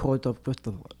 He calls up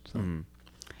Christopher. So. Mm-hmm.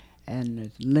 And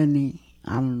it's Lenny.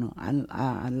 I don't know.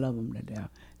 I love him to death.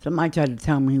 Somebody tried to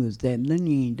tell me he was dead.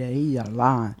 Lenny ain't dead. He's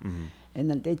alive. Mm-hmm. And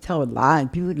then they tell lies.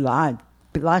 People lie.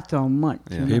 People lie so much.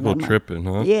 Yeah. you know, People I'm like, tripping,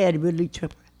 huh? Yeah, they really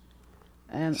tripping.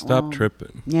 And, Stop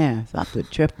tripping. Yeah, stop the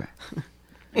tripping.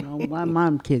 You know, my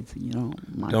mom kids, you know.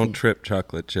 Don't kids. trip,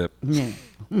 chocolate chip. Yeah.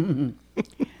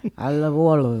 I love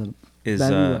all of them. Is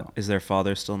very well. is their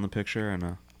father still in the picture or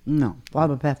no? No, one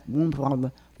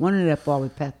of their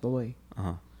fathers passed away. Uh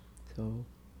huh. So,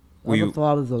 Were other you-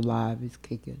 father's alive. He's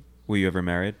kicking. Were you ever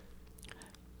married?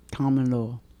 Common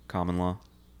law. Common law.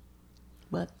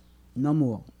 But No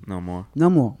more. No more. No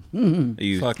more. Mhm. Are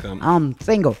you Fuck them. I'm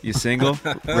single. you single?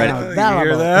 And Ready?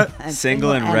 available. that? I'm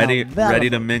Single and ready to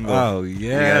available. mingle. Oh yeah,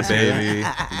 You guys hear baby.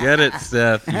 Get it,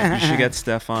 Steph. You should get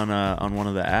Steph on one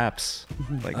of the apps,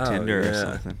 like Oh, Tinder or yeah.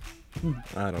 something.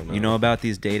 I don't know. You know about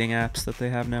these dating apps that they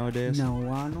have nowadays? No,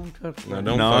 I don't trust No, them.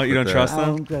 don't No, fuck you with don't that. trust I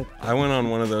them? don't trust I went on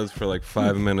one of those for like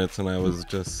 5 minutes, and I was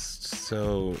just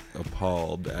so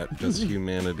appalled at just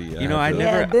humanity. You know, I had to-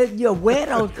 never- Yeah, your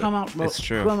weirdos come out. It's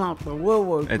true. Come out the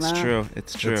woodwork. It's man. true.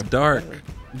 It's true. It's dark.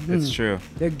 It's true.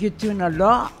 They get you in the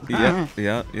dark. Yeah,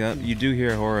 yeah, yeah. You do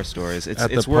hear horror stories. It's At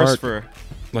the it's worse park. for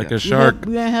Like Yeah. a shark.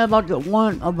 You didn't hear about the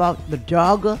one about the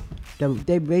jogger?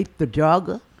 They raped the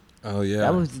jogger? Oh yeah.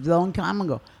 That was a long time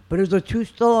ago. But it was a true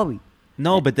story.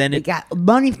 no, but then They it got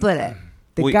money for that.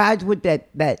 The Wait. guys with that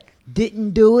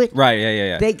didn't do it, right. Yeah, yeah,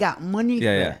 yeah. they got money Yeah, for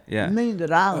yeah, that. yeah. Millions of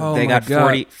dollars. Oh they my got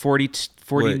God. 41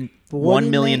 40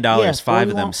 million million, dollars. yeah, 5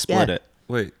 of them 41, split yeah. it.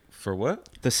 Wait, for what?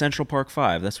 The Central Park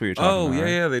 5. That's what you're talking Oh about. yeah, right?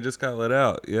 yeah. They just got let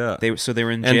out. Yeah. They were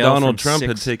in and jail. Donald from Trump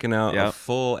had 6 taken out a Yep.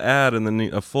 full ad in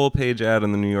a full page ad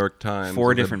in the New York Times. 4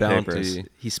 with a different bounty. papers.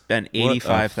 He spent What a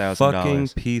 $85,000. Fucking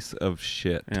piece of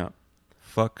shit. Yeah.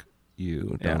 Fuck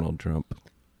you, Yeah. Donald Trump.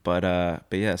 But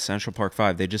yeah, Central Park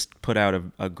 5. They just put out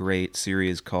a great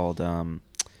series called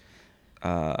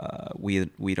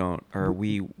we don't or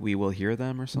we will hear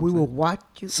them or something. We will watch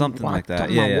you. something like that.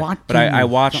 Something Yeah, about yeah. watching But I you,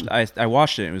 watched something. I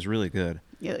watched it. It was really good.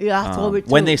 Yeah, I saw it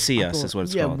too. When They See I Us saw is it. what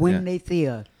it's yeah, called, When yeah. They See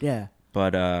Us. Yeah.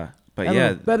 But That yeah,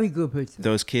 was a very good picture.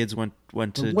 those kids went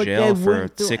to What jail they for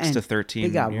went through, 6 to and 13 They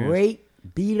got years.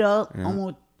 raped, beat up,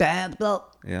 almost stabbed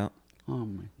up. Yeah, Oh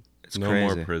my, it's no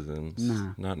crazy. more prisons.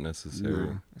 Nah. Not necessary.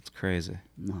 Nah. It's crazy.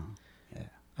 no.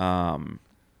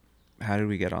 How did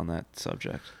we get on that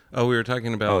subject? Oh, we were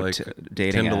talking about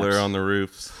dating Tindler apps. on the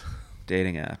roofs.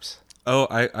 Dating apps. Oh,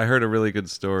 I heard a really good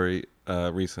story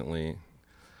recently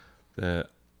that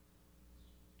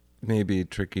may be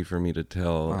tricky for me to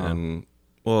tell. And,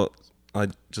 well, I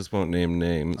just won't name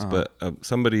names, but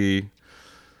somebody,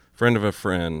 friend of a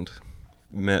friend,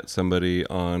 met somebody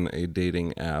on a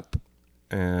dating app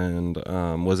and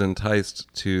was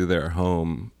enticed to their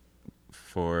home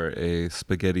for a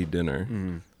spaghetti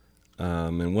dinner.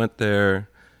 And went there,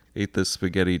 ate this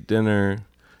spaghetti dinner.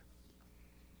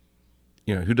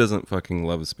 You know, who doesn't fucking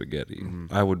love spaghetti?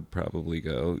 I would probably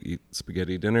go eat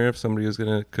spaghetti dinner if somebody was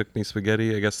going to cook me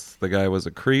spaghetti. I guess the guy was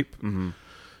a creep.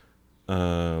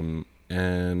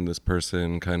 And this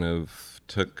person kind of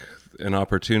took an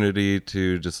opportunity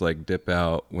to just like dip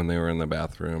out when they were in the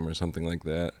bathroom or something like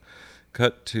that.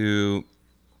 Cut to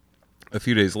a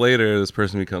few days later, this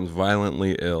person becomes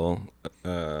violently ill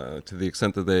to the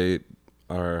extent that they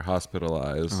are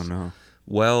hospitalized. Oh, no.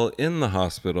 Well, in the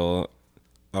hospital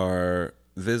are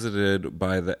visited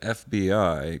by the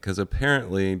FBI because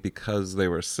apparently because they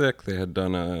were sick, they had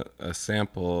done a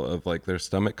sample of like their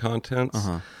stomach contents.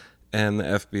 And the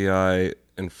FBI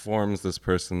informs this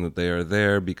person that they are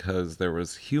there because there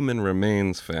was human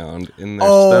remains found in their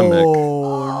stomach.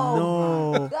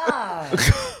 Oh, no.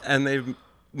 And they've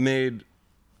made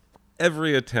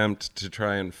every attempt to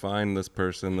try and find this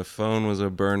person. The phone was a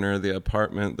burner. The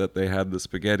apartment that they had the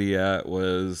spaghetti at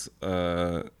was like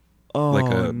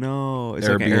a no. It's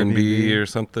like an Airbnb or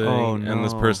something. Oh, And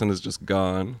this no. person is just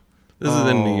gone. This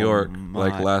is in New York,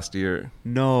 like my. last year.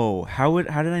 No. How did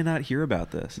I not hear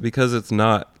about this? Because it's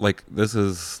not like this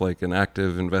is like an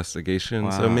active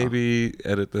investigation. So Wow. maybe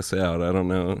edit this out. I don't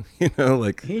know. You know,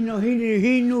 like He knew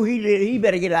he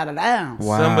better get out of town.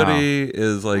 Wow. somebody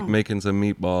is like making some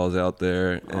meatballs out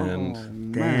there,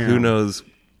 and Damn. who knows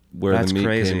where That's the meat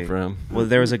crazy. came from. Well,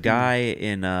 there was a guy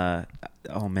in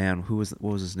oh man, what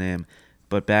was his name?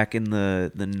 But back in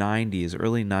the 90s,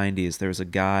 early 90s, there was a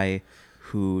guy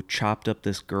who chopped up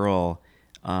this girl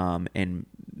and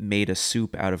made a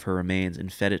soup out of her remains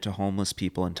and fed it to homeless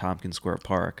people in Tompkins Square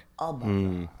Park. Oh my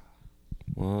God.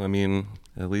 Well, I mean,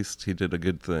 at least he did a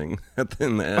good thing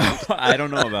in the end. I don't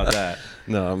know about that.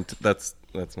 No, that's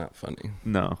not funny.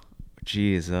 No.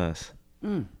 Jesus.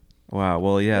 Wow.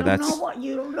 Well, yeah, You that's don't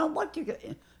know what you got.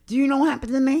 Do you know what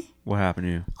happened to me? what happened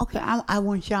to you. Okay, I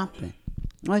went shopping.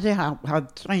 I say how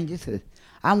strange this is.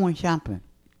 I went shopping.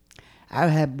 I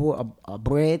had bought a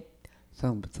bread,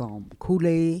 some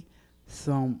Kool-Aid,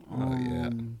 some yeah.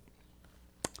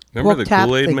 Remember the chops,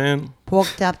 Kool-Aid man? pork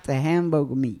chops, and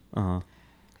hamburger meat, Uh-huh.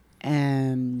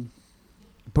 and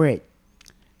bread.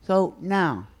 So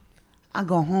now I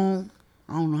go home.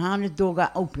 I don't know how this door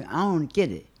got open. I don't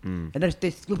get it. Unless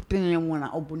they slipped in there when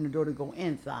I opened the door to go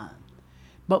inside.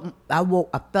 But I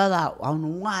fell out. I don't know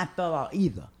why I fell out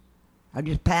either. I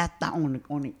just passed out on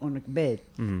the bed,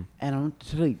 and I went to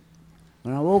sleep.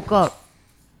 When I woke up,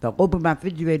 to open my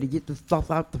refrigerator to get the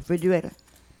stuff out the refrigerator,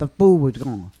 the food was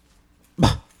gone.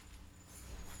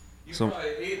 So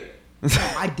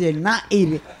I did not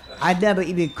eat it. I never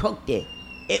even cooked it.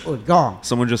 It was gone.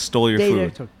 someone just stole your Stay there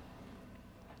food. till-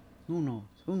 Who knows?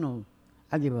 Who knows?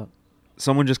 I give up.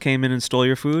 Someone just came in and stole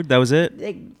your food. That was it.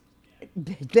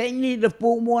 They needed the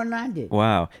food more than I did.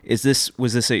 Wow. Was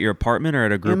this at your apartment or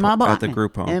at a group In my at the apartment.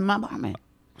 group home? In my apartment.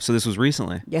 So this was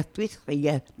recently. Yes, recently.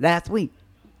 Yes, last week.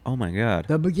 Oh my God.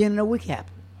 The beginning of the week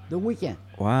happened. The weekend.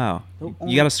 Wow. So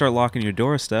You got to start locking your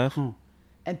door, Steph.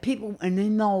 And people, and they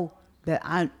know that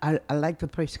I like to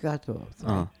play Scottos.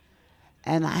 Uh,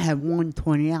 And I have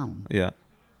 120 albums. yeah.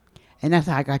 And that's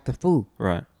how I got the food.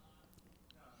 Right.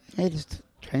 They just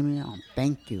turned me on.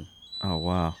 Thank you. Oh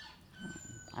wow.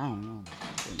 I don't know.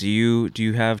 Do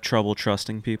you have trouble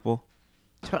trusting people?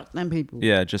 Trust them people.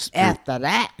 Yeah. Just through- After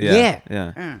that, Yeah,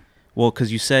 yeah. yeah. Well,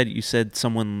 because you said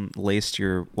someone laced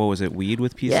your, what was it, weed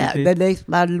with PCP? Yeah, they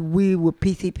started weed with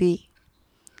PCP.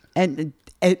 And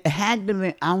it had to be,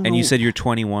 I don't know. And you said you're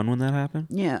 21 when that happened?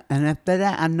 Yeah, and after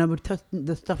that, I never touched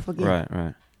the stuff again. Right,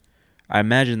 right. I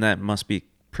imagine that must be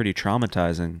pretty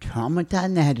traumatizing.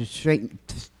 Traumatized. They had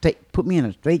to put me in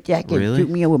a straitjacket, Really? shoot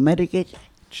me up with medication.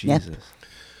 Yes. Jesus.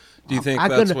 Do you think I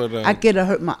that's coulda- what? I could have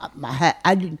hurt my hat.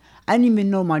 I didn't even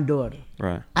know my daughter.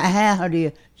 Right. I had her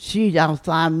there. She's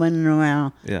outside running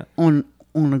around Yeah. on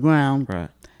the ground. Right.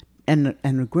 And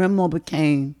the grandmother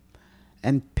came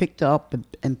and picked her up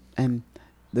and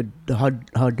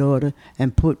her daughter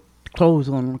and put clothes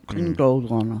on her, clean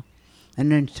clothes on her,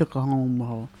 and then took her home with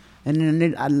her. And then they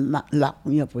locked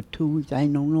me up for 2 weeks. I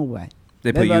ain't know nobody.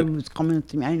 They put Everybody you was coming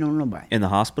to me. I ain't know nobody. in the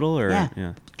hospital or?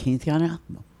 Yeah. Kings County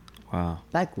Hospital. Wow.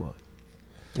 Psych ward.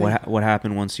 What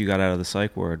happened once you got out of the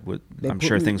psych ward? They I'm put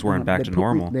sure me things on weren't a- back they to put me-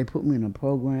 normal. They put me in a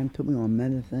program, took me on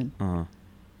medicine. Uh-huh.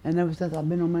 And ever since I've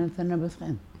been on medicine ever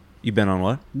since. You been on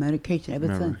what? Medication ever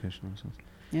since. Medication ever since.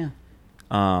 Yeah.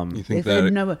 You They think said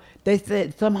that? never. They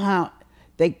said somehow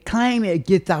they claim it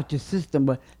gets out your system,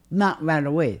 but not right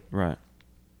away. Right.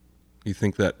 You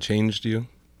think that changed you?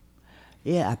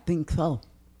 Yeah, I think so.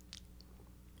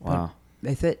 Wow.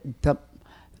 They said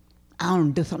I don't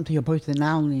know, do something to your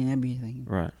personality and everything.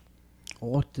 Right.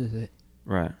 Alters it.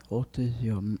 Right. Alters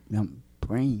your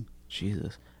brain.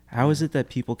 Jesus. How is it that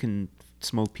people can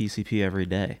smoke PCP every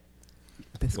day?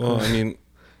 That's Well, cool. I mean,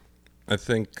 I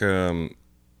think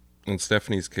in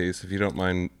Stephanie's case, if you don't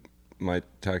mind my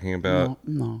talking about,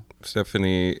 no,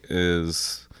 Stephanie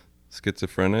is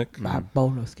schizophrenic,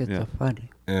 bipolar, schizophrenic.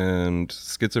 and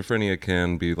schizophrenia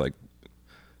can be like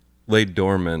laid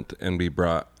dormant and be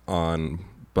brought on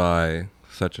by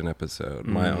such an episode.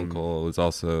 My uncle is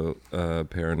also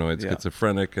paranoid Yeah.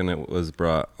 schizophrenic, and it was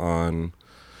brought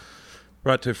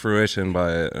to fruition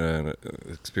by an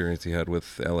experience he had with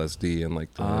LSD in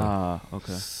like the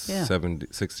Okay. Yeah.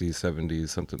 60s, 70s,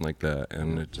 something like that.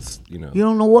 And it just, You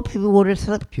don't know what people would have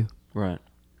slipped you. Right.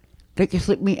 They could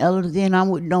slip me LSD and I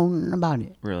wouldn't know nothing about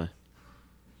it. Really?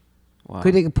 Wow.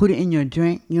 Because they could put it in your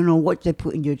drink. You know what they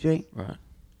put in your drink? Right.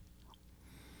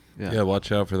 yeah,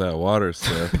 watch out for that water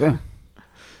stuff.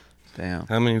 Damn.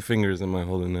 How many fingers am I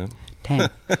holding now? 10.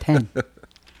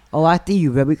 Oh, I see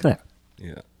you very clear.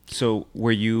 Yeah. So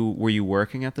were you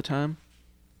working at the time?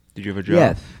 Did you have a job?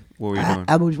 Yes. What were you doing?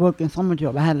 I was working summer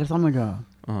job. I had a summer job.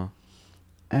 Uh-huh.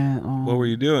 And What were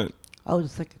you doing? I was a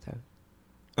secretary.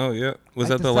 Oh yeah.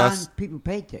 Was I that the could last? sign people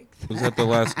paychecks. Was that the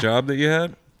last job that you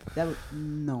had? That was,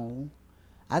 no.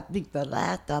 I think the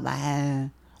last job I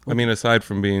had. I mean, aside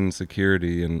from being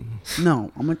security and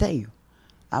No, I'm gonna tell you.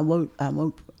 I worked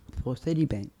for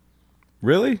Citibank,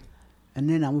 really, and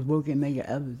then I was working Mega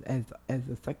Evans as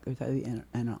a secretary and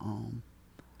a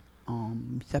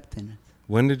receptionist.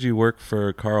 when did you work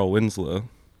for Carl Winslow?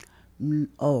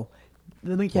 Oh,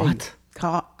 let me tell What?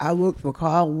 you. I worked for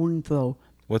Carl Winslow.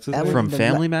 What's his That name? was From the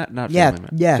Family la- Not Yes, Family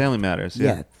Matters. yes. Family Matters.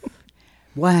 Yeah. Yes.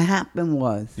 What happened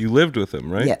was, You lived with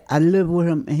him, right? yeah, I lived with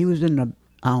him, and he was in the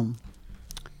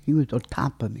he was on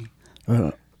top of me.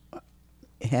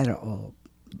 He had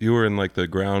You were in like the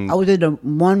ground I was in the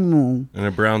one room. in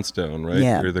a brownstone, right?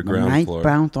 Yeah, Or the a ground nice floor.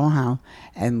 brownstone house,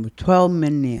 and with 12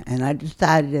 men there, and I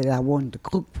decided that I wanted to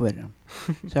cook for them.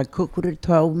 So I cooked for the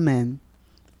 12 men,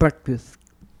 breakfast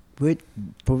with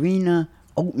farina,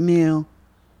 oatmeal,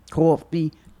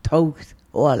 coffee, toast,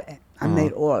 all that. I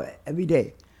made all that every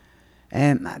day.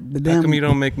 And How come you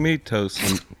don't make me toast?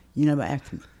 You never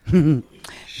asked me.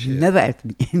 You never asked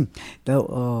me.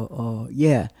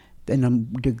 Yeah. Then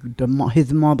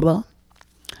his mother,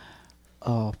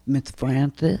 Miss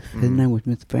Francis, his name was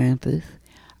Miss Francis.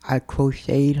 I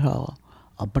crocheted her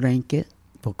a blanket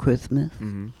for Christmas,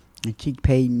 and she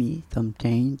paid me some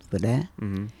change for that.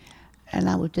 and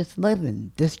I was just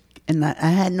living. And I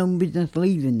had no business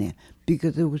leaving there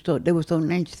because they were so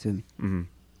nice to me.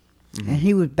 Mm-hmm. And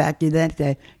he was back in that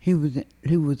day. He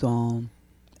was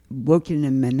working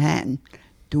in Manhattan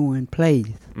doing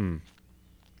plays. Mm.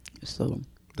 So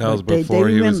That was but before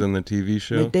they he was remember- in the TV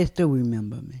show. But they still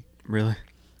remember me. Really?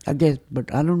 I guess,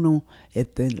 but I don't know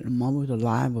if the mom was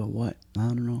alive or what. I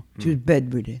don't know. She was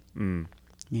bedridden. Mm.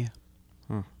 Yeah.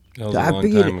 That was So a I long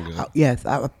figured, time ago. yes,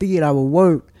 I figured I would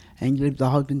work and give the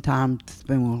husband time to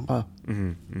spend with her. Mm-hmm.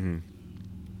 Mm-hmm.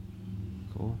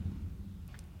 Cool.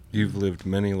 You've lived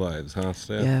many lives, huh,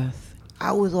 Steph? Yes.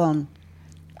 I was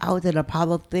at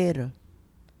Apollo Theater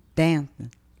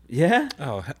dancing. Yeah?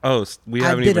 We I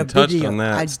haven't did even a touched video. on I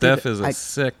that. did Steph a- is a I-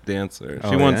 sick dancer. Oh,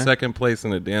 She won yeah? second place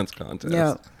in a dance contest.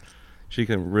 Yeah. She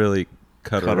can really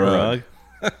cut, Cut a rug.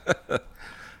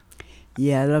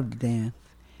 Yeah, I love to dance.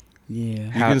 Yeah.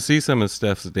 You How- can see some of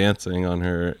Steph's dancing on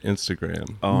her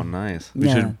Instagram. Oh, nice. We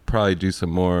Yeah. should probably do some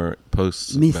more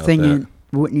posts Me about singing that.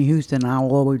 Whitney Houston, I'll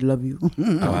always love you.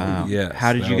 Wow. yes,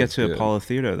 How did that you get was to good. Apollo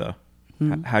Theater, though?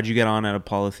 How'd you get on at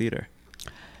Apollo Theater?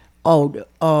 I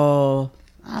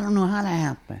don't know how that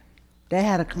happened. They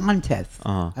had a contest,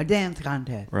 Uh-huh. a dance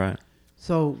contest. Right.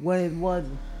 So what it was,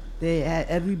 they had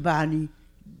everybody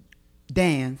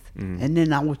dance, Mm-hmm. and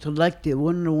then I was selected,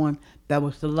 one of the ones that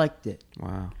was selected.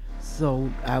 Wow. So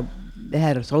they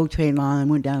had a Soul Train line,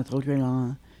 went down the Soul Train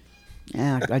line,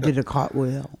 and I did a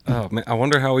cartwheel. Oh man, I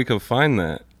wonder how we could find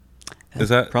that. Is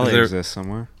that Probably is there, exists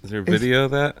somewhere. Is there video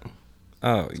of that?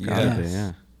 Oh Gotta yeah, be, Yes.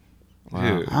 yeah. Wow.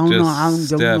 dude. I don't know- Just I don't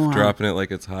Steph know how- dropping it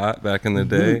like it's hot back in the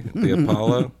day. The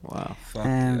Apollo. Wow. Fuck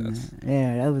And yes.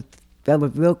 yeah, that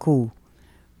was real cool.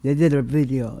 They did a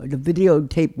video. The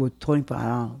videotape was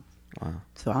 $25. Wow.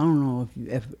 So I don't know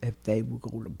if they would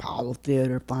go to Apollo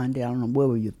Theater, find it. I don't know where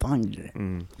would you find it.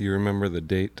 Mm. You remember the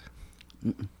date?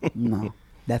 No,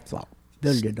 that's all.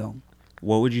 Really don't.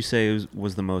 What would you say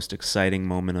was the most exciting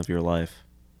moment of your life?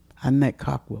 I met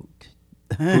Cockroach.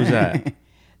 Who's that?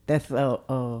 That's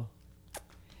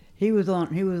he was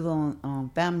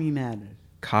on Family Matters.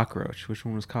 Cockroach. Which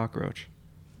one was Cockroach?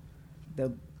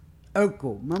 The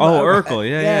Urkel. Remember Oh, Urkel.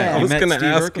 Yeah. I You was met gonna Steve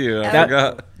ask Urkel? you. I That-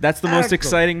 forgot. That's the most Urkel.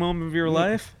 exciting moment of your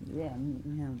life? Yeah,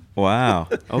 him. Wow.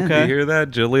 You Okay. hear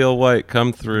that? Jaleel White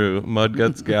come through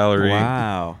Mudguts Gallery.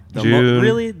 Wow. June.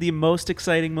 Really? The most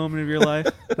exciting moment of your life?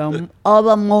 The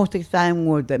other most exciting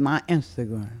was at my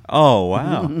Instagram. Oh,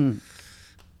 wow.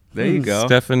 There you go.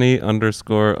 Stephanie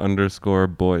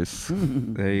 _ Boyce.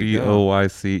 There you go.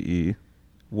 BOYCE.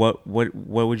 What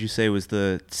would you say was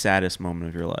the saddest moment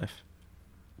of your life?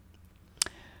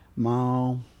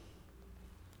 Mom,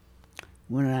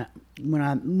 when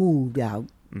I moved out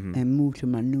Mhm. and moved to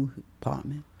my new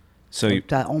apartment, So you,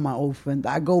 all my old friends,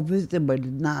 I go visit, but it's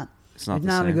not the a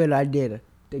same. good idea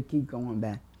to keep going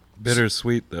back.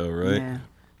 Bittersweet though, right? Yeah,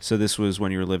 So this was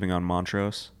when you were living on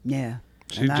Montrose? yeah.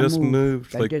 She And I just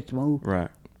moved, I like- just moved Right.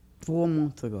 4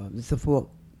 months ago. It's the fourth.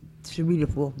 Should be the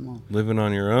fourth month. Living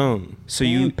on your own. So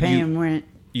paying rent?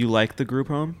 you liked the group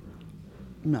home?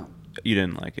 No. You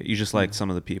didn't like it. You just liked some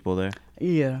of the people there.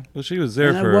 Yeah. Well, she was there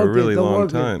And I for a worked really at the long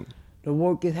workers. time. The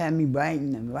workers had me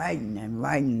writing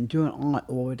and doing art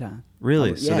all the time.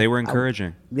 Really? Oh, So yeah, they were I-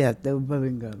 encouraging. Yes, they were very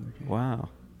encouraging. Wow.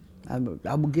 I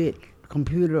would get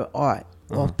computer art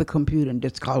off the computer and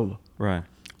just color. Right.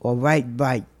 Or write.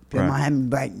 They Right. might have me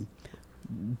writing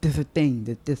different things,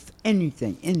 just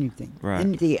anything. Right.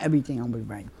 Anything, everything I was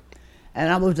writing.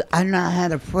 And I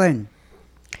had a friend.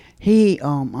 He, I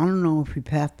don't know if he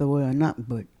passed away or not,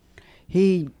 but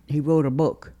he wrote a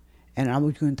book. And I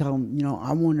was going to tell him,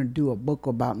 I want to do a book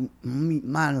about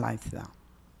my lifestyle.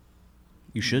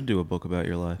 You should do a book about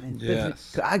your life. And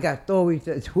Yes. I got stories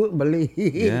that you wouldn't believe.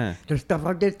 Yeah. The stuff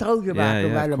I just told you about. Yeah, to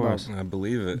yeah, write of about. course. I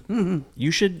believe it.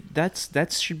 You should.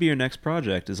 That should be your next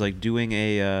project. Is like doing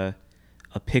a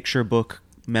picture book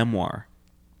memoir.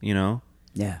 You know,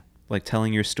 Yeah. like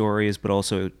telling your stories, but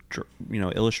also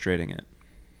illustrating it.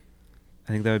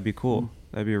 I think that would be cool.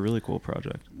 That'd be a really cool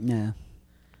project. Yeah.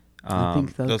 I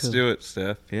think so Let's too. do it,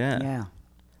 Steph. Yeah. Yeah.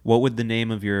 What would the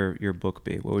name of your book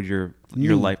be? What would your Me.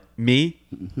 life?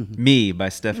 Me by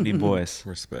Stephanie Boyce.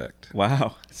 Respect.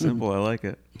 Wow, simple. I like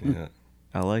it. Yeah.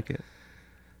 I like it.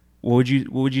 What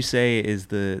would you say is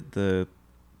the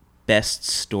best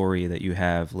story that you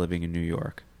have living in New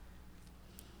York?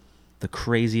 The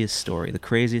craziest story, the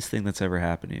craziest thing that's ever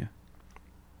happened to you.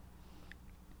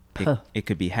 Huh. It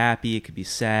could be happy, it could be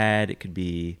sad, it could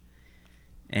be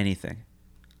anything.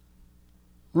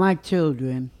 My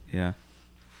children, Yeah.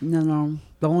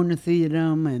 going to see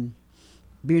them and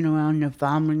being around their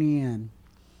family, and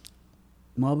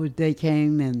Mother's Day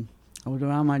came and I was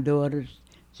around my daughters.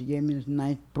 She gave me this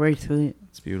nice bracelet.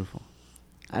 It's beautiful.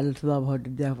 I just love her to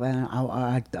death. And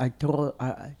I told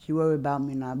her, she worried about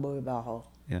me and I worry about her.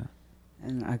 Yeah.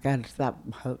 And I got to stop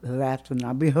harassing.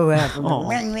 I'll be harassing. Oh.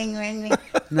 Ring, ring, ring, ring.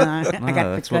 No, I got to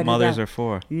That's cut what it mothers out. are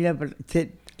for. Yeah, but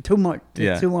it's too much. It's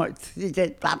Yeah. too much. She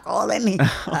said, stop calling me.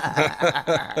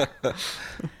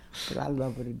 But I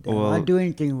love her to death. Well- I'd do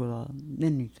anything with her.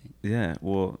 Anything. Yeah,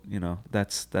 well, you know,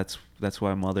 that's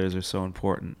why mothers are so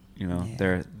important. You know,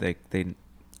 Yeah.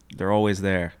 they're always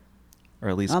there, or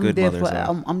at least I'm good there mothers for,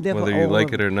 are. I'm there Whether for you all like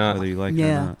of it them. or not. Whether you like it or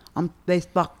Yeah, not. they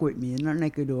stuck with me. And nothing they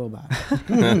could do about it.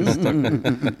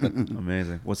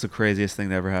 Amazing. What's the craziest thing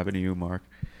that ever happened to you, Mark,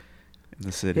 in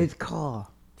the city? His car.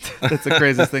 That's the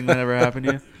craziest thing that ever happened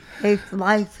to you? They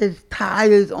sliced his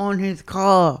tires on his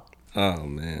car. Oh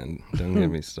man, don't get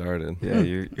me started. Yeah,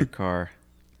 your car.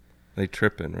 They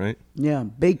tripping, right? Yeah,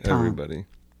 big time. Everybody.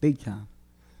 Big time.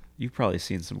 You've probably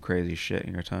seen some crazy shit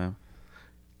in your time.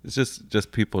 It's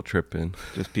just people tripping,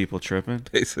 Just people tripping.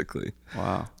 basically.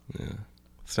 Wow. Yeah.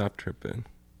 Stop tripping.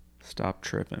 Stop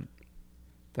tripping.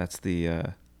 That's the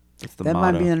That motto.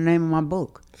 might be the name of my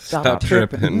book. Stop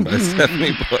tripping by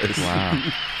Stephanie Boyce.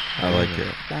 Wow. I like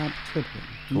it. Stop tripping.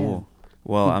 Cool.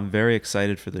 Well, I'm very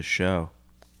excited for this show.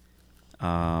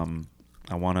 I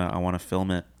wanna film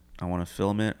it. I want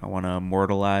to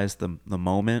immortalize the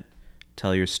moment,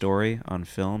 tell your story on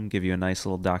film, give you a nice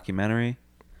little documentary.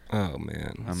 Oh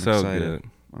man, I'm so excited. good.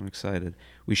 I'm excited.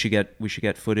 We should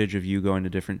get footage of you going to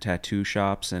different tattoo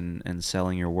shops and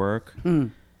selling your work.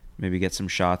 Maybe get some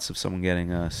shots of someone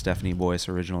getting a Stephanie Boyce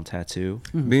original tattoo.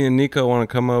 Me and Nico want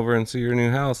to come over and see your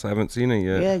new house. I haven't seen it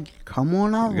yet. Yeah, come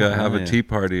on over. We gotta have Oh, a yeah. tea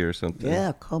party or something.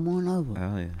 Yeah, come on over.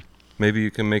 Oh yeah, Maybe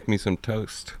you can make me some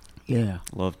toast. Yeah.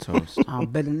 love toast. I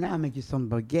better now make you some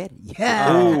spaghetti. Yeah.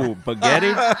 Oh,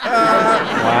 spaghetti!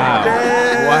 Wow!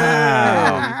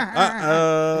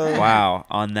 Wow! Wow!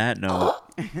 On that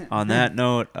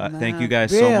note, thank you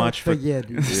guys so Real much for.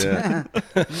 spaghetti. Yeah.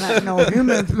 Not no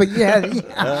human spaghetti.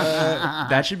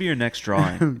 That should be your next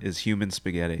drawing. Is human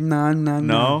spaghetti? No.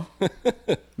 No.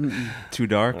 Too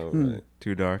dark. All right.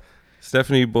 Too dark.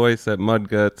 Stephanie Boyce at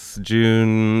Mudguts,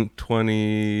 June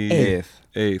 28th.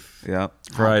 Yep.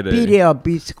 Friday. Be there or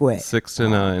be square. 6 to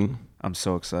 9. I'm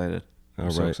so excited. I'm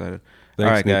All so right. excited. Thanks,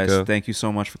 All right, guys. Nico. Thank you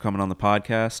so much for coming on the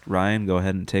podcast. Ryan, go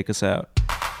ahead and take us out.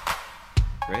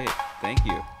 Great. Thank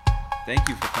you. Thank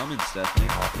you for coming, Stephanie.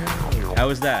 How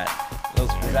was that? Was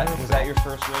that your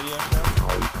first radio show?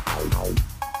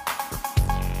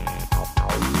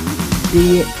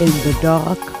 Be it in the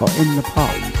dark or in the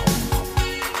park.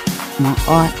 My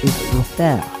art is for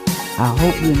sale. I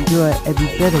hope you enjoy every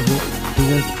bit of it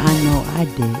because I know I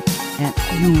did,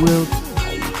 and you will too.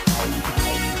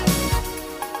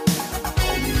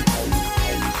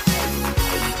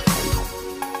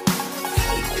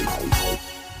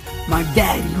 My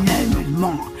daddy's name is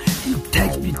Mark. He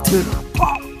takes me to the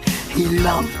park. He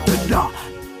loves the dark.